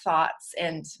Black Thoughts.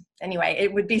 And anyway,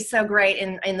 it would be so great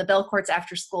in the Belcourt's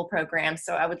after school program.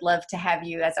 So I would love to have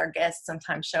you as our guest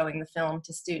sometime showing the film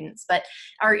to students. But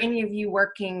are any of you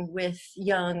working with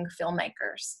young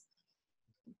filmmakers?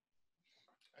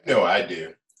 No, I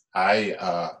do.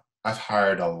 I've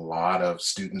hired a lot of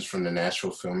students from the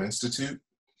Nashville Film Institute.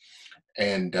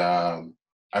 And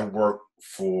I work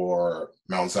for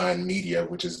Mount Zion Media,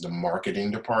 which is the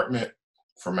marketing department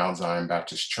for Mount Zion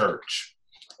Baptist Church,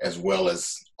 as well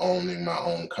as owning my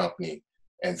own company.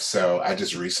 And so I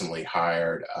just recently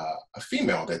hired a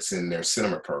female that's in their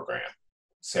cinema program.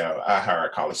 So I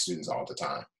hire college students all the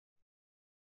time.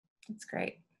 That's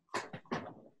great.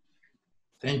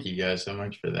 Thank you guys so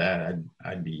much for that.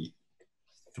 I'd be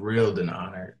thrilled and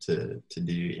honored to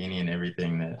do any and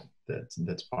everything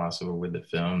that's possible with the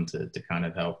film to kind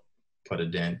of help put a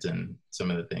dent in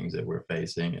some of the things that we're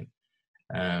facing.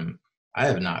 And I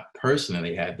have not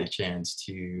personally had the chance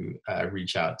to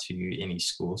reach out to any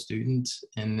school students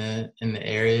in the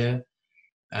area,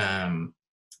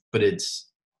 but it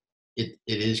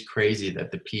is crazy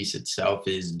that the piece itself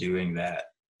is doing that.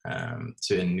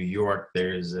 So in New York,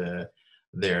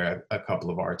 there are a couple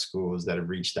of art schools that have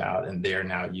reached out, and they're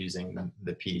now using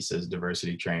the piece as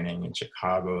diversity training. In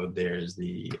Chicago, there's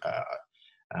the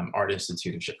Art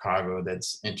Institute of Chicago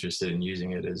that's interested in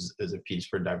using it as a piece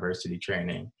for diversity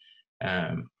training.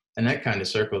 And that kind of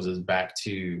circles us back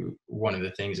to one of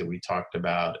the things that we talked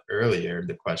about earlier,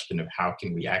 the question of how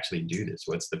can we actually do this?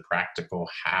 What's the practical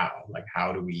how? Like,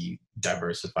 how do we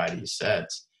diversify these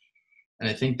sets? And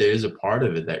I think there is a part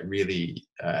of it that really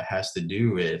has to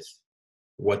do with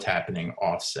what's happening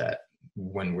offset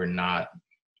when we're not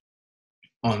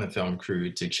on the film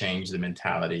crew, to change the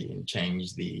mentality and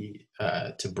change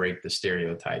to break the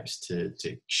stereotypes, to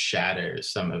shatter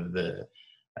some of the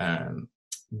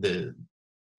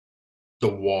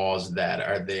walls that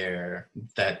are there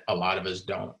that a lot of us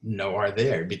don't know are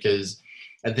there. Because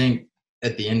I think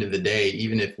at the end of the day,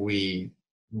 even if we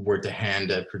were to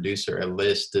hand a producer a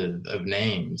list of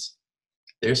names,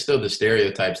 there's still the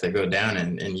stereotypes that go down,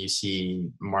 and you see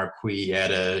Marquis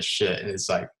at a shit, and it's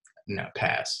like, no,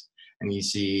 pass. And you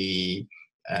see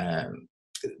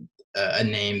a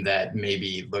name that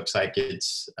maybe looks like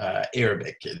it's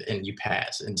Arabic, and you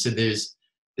pass. And so there's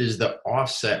the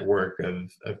offset work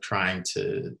of trying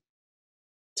to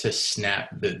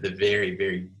snap the very,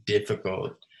 very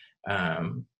difficult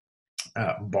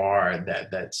bar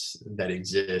that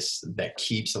exists, that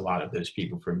keeps a lot of those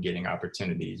people from getting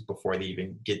opportunities before they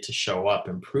even get to show up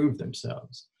and prove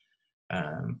themselves.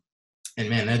 And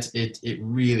man, it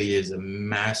really is a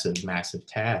massive, massive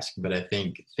task. But I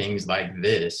think things like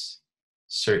this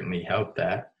certainly help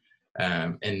that.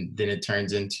 And then it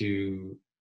turns into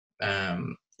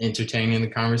entertaining the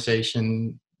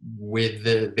conversation with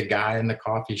the guy in the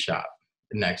coffee shop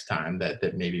the next time that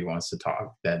maybe wants to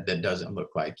talk, that doesn't look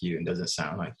like you and doesn't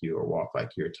sound like you or walk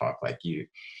like you or talk like you.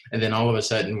 And then all of a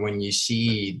sudden, when you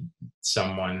see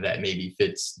someone that maybe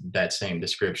fits that same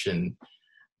description,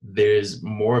 there's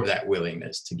more of that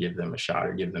willingness to give them a shot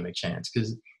or give them a chance.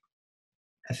 Because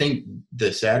I think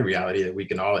the sad reality that we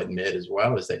can all admit as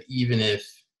well is that even if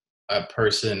a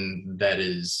person that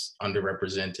is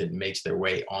underrepresented makes their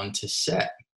way onto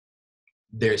set,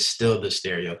 there's still the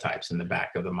stereotypes in the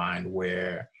back of the mind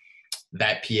where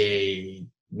that PA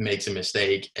makes a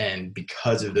mistake, and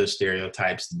because of those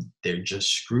stereotypes, they're just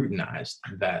scrutinized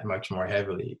that much more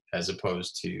heavily as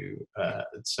opposed to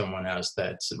someone else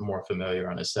that's more familiar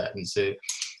on a set. And so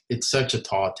it's such a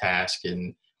tall task,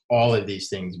 and all of these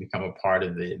things become a part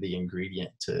of the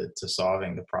ingredient to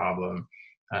solving the problem.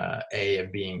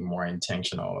 Of being more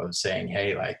intentional, of saying,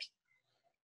 hey, like,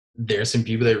 there's some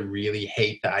people that really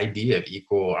hate the idea of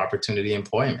equal opportunity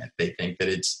employment. They think that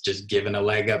it's just giving a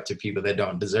leg up to people that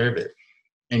don't deserve it.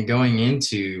 And going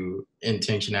into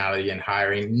intentionality and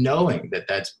hiring, knowing that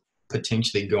that's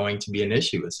potentially going to be an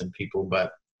issue with some people,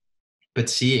 but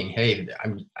seeing, hey,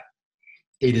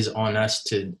 it is on us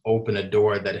to open a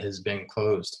door that has been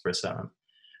closed for some.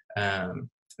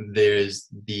 There's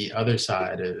the other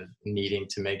side of needing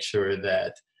to make sure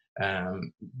that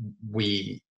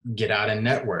we get out and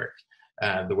network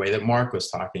the way that Mark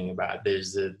was talking about.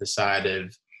 There's the side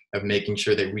of making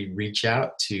sure that we reach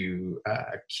out to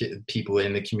people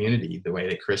in the community, the way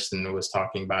that Christin was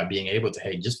talking about, being able to,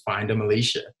 hey, just find a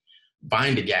Meleisha,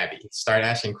 find a Gabby, start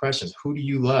asking questions. Who do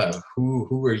you love?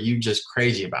 Who are you just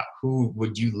crazy about? Who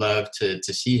would you love to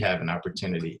see have an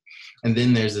opportunity? And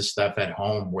then there's the stuff at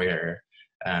home where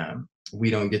we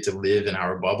don't get to live in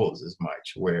our bubbles as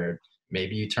much, where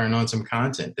maybe you turn on some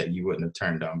content that you wouldn't have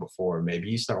turned on before. Maybe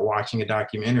you start watching a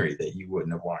documentary that you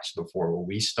wouldn't have watched before, where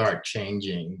we start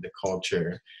changing the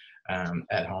culture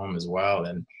at home as well.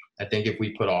 And I think if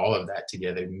we put all of that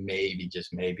together, maybe,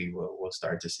 just maybe, we'll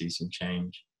start to see some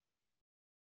change.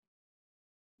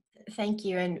 Thank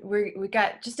you. And we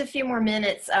got just a few more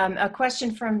minutes. A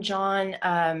question from John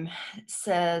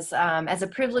says, as a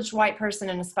privileged white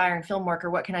person and aspiring film worker,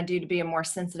 what can I do to be a more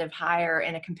sensitive hire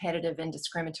in a competitive and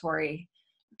discriminatory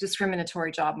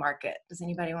job market? Does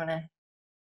anybody want to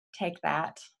take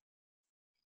that?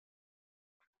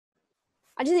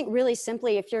 I just think really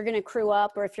simply, if you're going to crew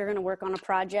up, or if you're going to work on a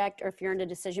project, or if you're in a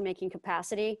decision-making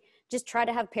capacity, just try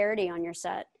to have parity on your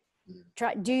set.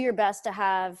 Do your best to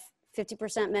have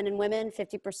 50% men and women,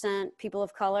 50% people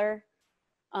of color.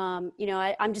 I'm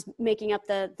just making up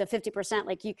the 50%,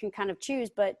 like you can kind of choose,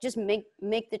 but just make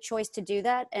the choice to do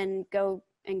that and go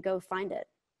find it.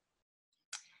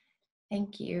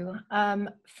 Thank you.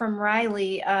 From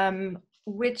Riley,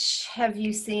 which have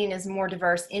you seen as more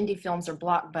diverse, indie films or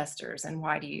blockbusters, and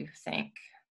why do you think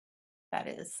that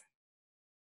is?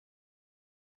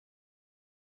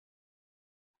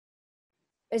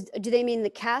 Do they mean the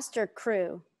cast or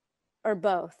crew? Or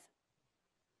both?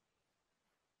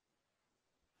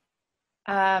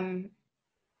 Both.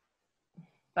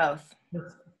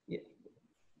 Yeah.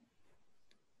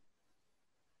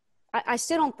 I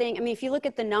still don't think, if you look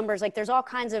at the numbers, like there's all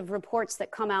kinds of reports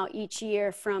that come out each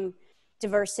year from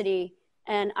diversity,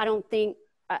 and I don't think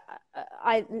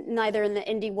neither in the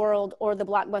indie world or the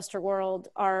blockbuster world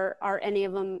are any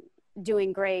of them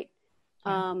doing great.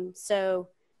 So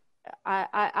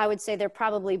I would say they're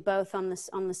probably both on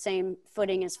the same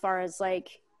footing as far as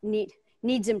like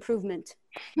needs improvement.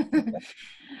 I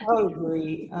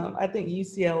agree. I think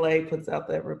UCLA puts out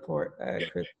that report,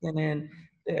 Christin, and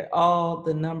all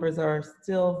the numbers are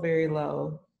still very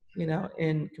low,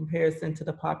 in comparison to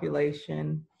the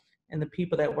population and the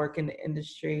people that work in the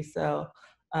industry. So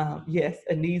yes,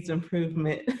 it needs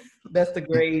improvement. That's the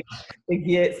grade they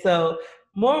get. So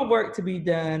more work to be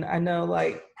done. I know,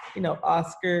 like,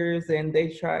 Oscars, and they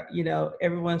try,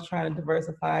 everyone's trying to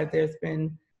diversify. There's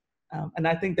been, and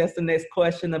I think that's the next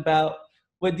question about,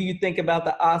 what do you think about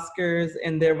the Oscars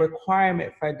and their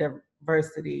requirement for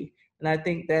diversity? And I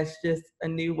think that's just a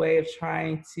new way of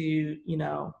trying to,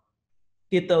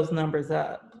 get those numbers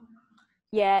up.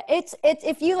 Yeah, it's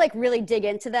if you like really dig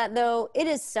into that though, it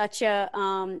is such a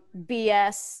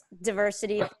BS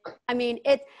diversity.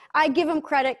 I give them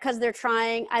credit because they're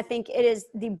trying. I think it is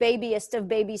the babyest of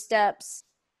baby steps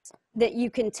that you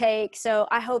can take. So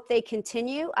I hope they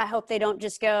continue. I hope they don't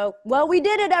just go, well, we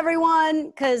did it, everyone,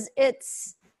 because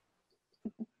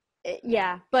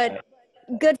Yeah, but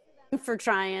good for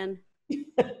trying.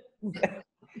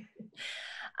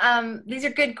 These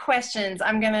are good questions.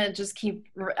 I'm going to just keep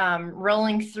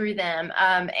rolling through them.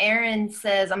 Aaron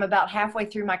says, I'm about halfway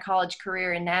through my college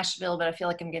career in Nashville, but I feel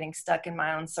like I'm getting stuck in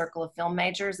my own circle of film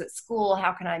majors at school.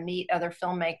 How can I meet other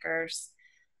filmmakers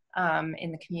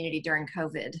in the community during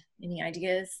COVID? Any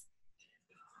ideas?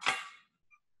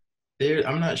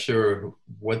 I'm not sure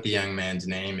what the young man's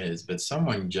name is, but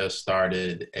someone just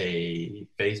started a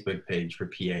Facebook page for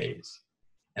PAs.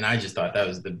 And I just thought that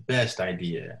was the best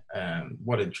idea.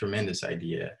 What a tremendous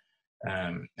idea.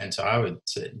 And so I would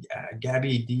say,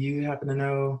 Gabby, do you happen to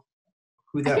know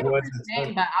who that was?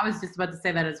 But I was just about to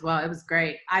say that as well. It was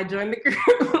great. I joined the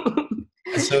group.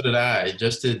 And so did I,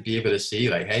 just to be able to see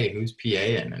like, hey, who's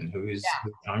PAing and who's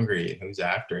hungry and who's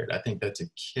after it. I think that's a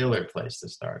killer place to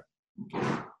start.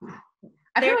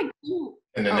 I feel like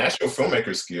and the Nashville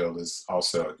Filmmakers Guild is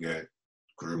also a good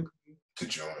group to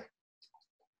join.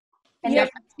 And there's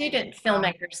a Student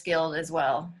Filmmakers Guild as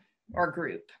well, or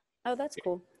group. Oh, that's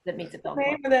cool. That meets at Belcourt. The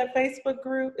name of that Facebook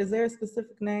group, is there a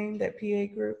specific name, that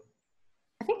PA group?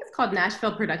 I think it's called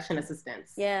Nashville Production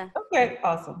Assistants. Yeah. Okay,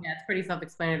 awesome. Yeah, it's pretty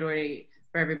self-explanatory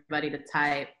for everybody to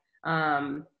type.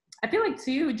 I feel like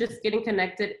too, just getting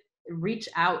connected, reach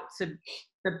out to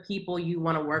the people you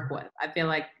want to work with. I feel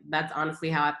like that's honestly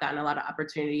how I've gotten a lot of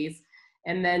opportunities.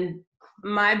 And then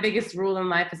my biggest rule in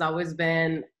life has always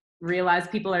been realize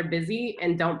people are busy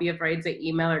and don't be afraid to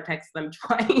email or text them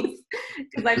twice.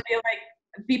 Because I feel like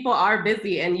people are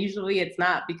busy, and usually it's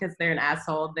not because they're an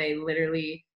asshole. They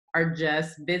literally are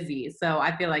just busy. So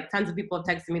I feel like tons of people have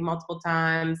texted me multiple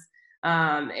times.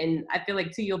 And I feel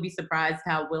like too, you'll be surprised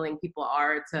how willing people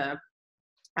are to,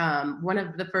 one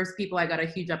of the first people I got a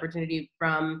huge opportunity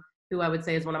from, who I would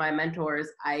say is one of my mentors,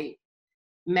 I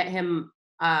met him,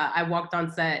 I walked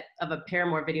on set of a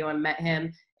Paramore video and met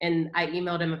him, and I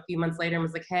emailed him a few months later and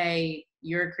was like, hey,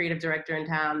 you're a creative director in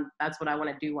town. That's what I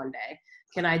want to do one day.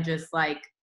 Can I just like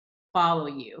follow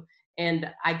you? And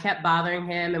I kept bothering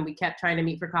him, and we kept trying to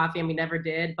meet for coffee, and we never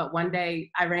did. But one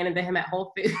day I ran into him at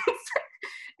Whole Foods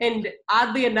and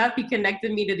oddly enough, he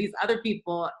connected me to these other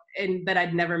people and that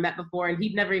I'd never met before. And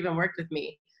he'd never even worked with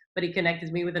me, but he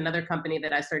connected me with another company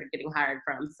that I started getting hired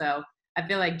from. So I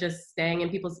feel like just staying in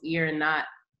people's ear and not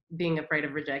being afraid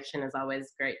of rejection is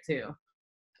always great too.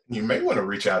 You may want to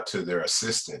reach out to their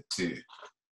assistant too.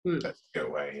 That's a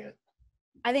good way in.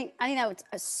 I think that was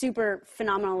a super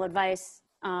phenomenal advice,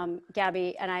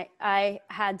 Gabby. And I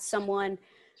had someone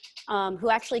who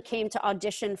actually came to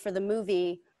audition for the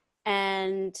movie,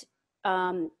 and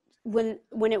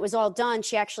when it was all done,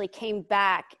 she actually came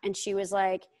back and she was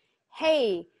like,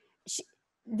 hey,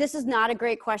 this is not a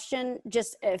great question,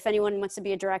 just if anyone wants to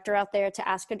be a director out there, to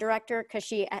ask a director, because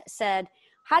she said,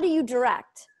 how do you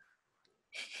direct?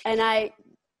 And I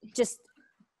just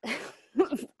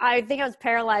I think I was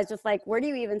paralyzed with like, where do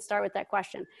you even start with that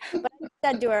question? But I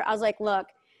said to her, I was like, look,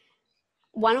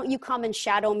 why don't you come and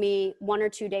shadow me 1 or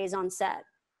 2 days on set?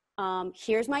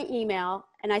 Here's my email.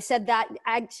 And I said that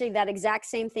exact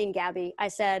same thing, Gabby. I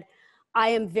said, I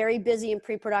am very busy in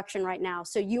pre-production right now,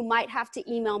 so you might have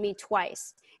to email me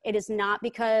twice. It is not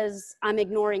because I'm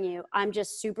ignoring you. I'm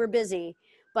just super busy,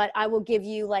 but I will give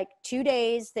you like 2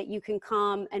 days that you can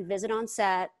come and visit on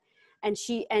set. And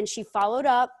she followed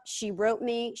up. She wrote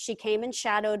me. She came and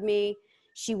shadowed me.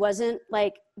 She wasn't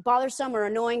like bothersome or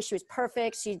annoying. She was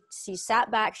perfect. She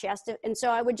sat back. She asked it. And so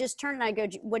I would just turn and I go,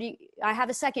 I have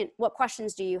a second. What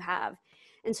questions do you have?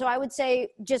 And so I would say,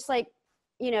 just like,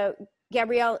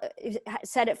 Gabrielle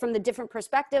said it from the different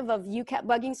perspective of you kept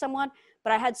bugging someone,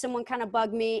 but I had someone kind of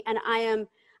bug me. And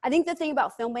I think the thing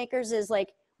about filmmakers is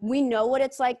like, we know what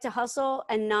it's like to hustle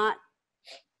and not,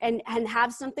 and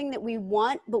have something that we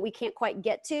want, but we can't quite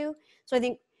get to. So I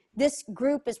think this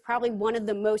group is probably one of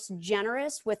the most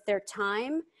generous with their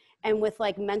time and with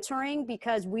like mentoring,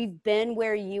 because we've been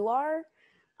where you are.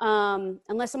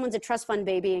 Unless someone's a trust fund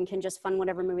baby and can just fund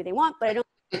whatever movie they want, but I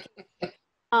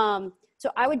don't. So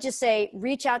I would just say,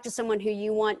 reach out to someone who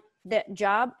you want that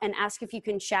job and ask if you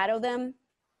can shadow them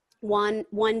one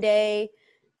day,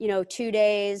 2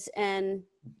 days, and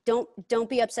don't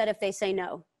be upset if they say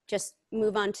no. Just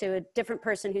move on to a different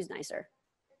person who's nicer.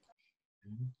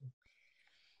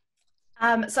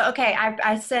 Okay,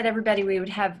 I said everybody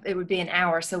it would be an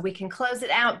hour, so we can close it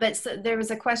out. But there was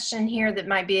a question here that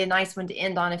might be a nice one to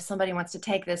end on if somebody wants to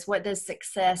take this. What does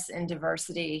success and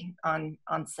diversity on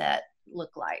set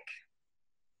look like?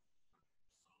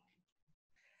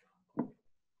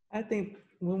 I think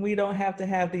when we don't have to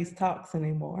have these talks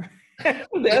anymore.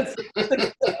 That's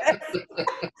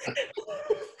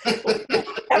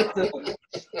have to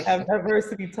have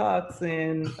diversity talks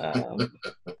and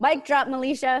Mic drop,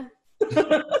 Meleisha.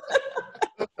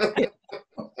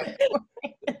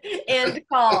 End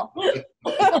call.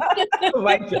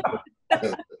 mic drop.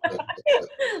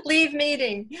 Leave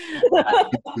meeting.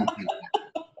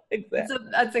 Exactly.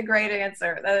 That's a great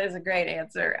answer. That is a great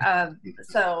answer.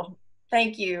 So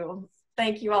thank you.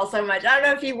 Thank you all so much. I don't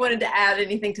know if you wanted to add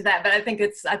anything to that, but I think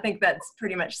that's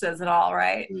pretty much says it all,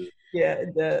 right? Yeah,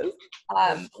 it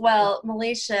does. Well,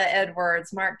 Meleisha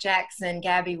Edwards, Mark Jackson,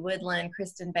 Gabby Woodland,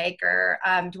 Christin Baker,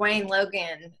 Dwayne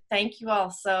Logan, thank you all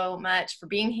so much for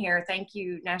being here. Thank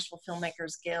you, Nashville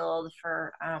Filmmakers Guild,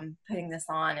 for putting this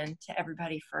on, and to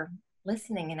everybody for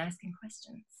listening and asking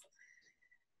questions.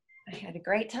 I had a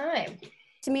great time.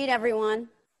 To meet everyone.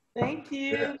 Thank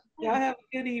you. Yeah. Y'all have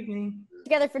a good evening.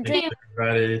 Together for Thanks, dinner.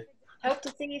 everybody. Hope to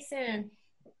see you soon.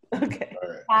 Okay. All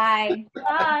right. Bye.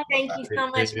 Bye. Thank you so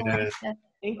much, Yeah. Meleisha.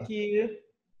 Thank you.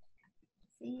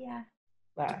 See ya.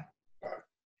 Bye.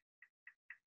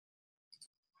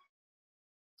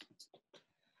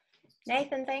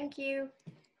 Nathan, thank you.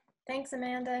 Thanks,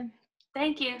 Amanda.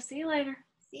 Thank you. See you later.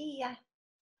 See ya.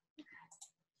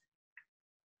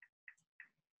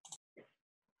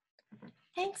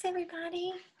 Thanks,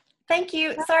 everybody. Thank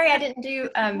you. Sorry I didn't do,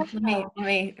 let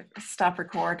me stop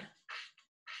record.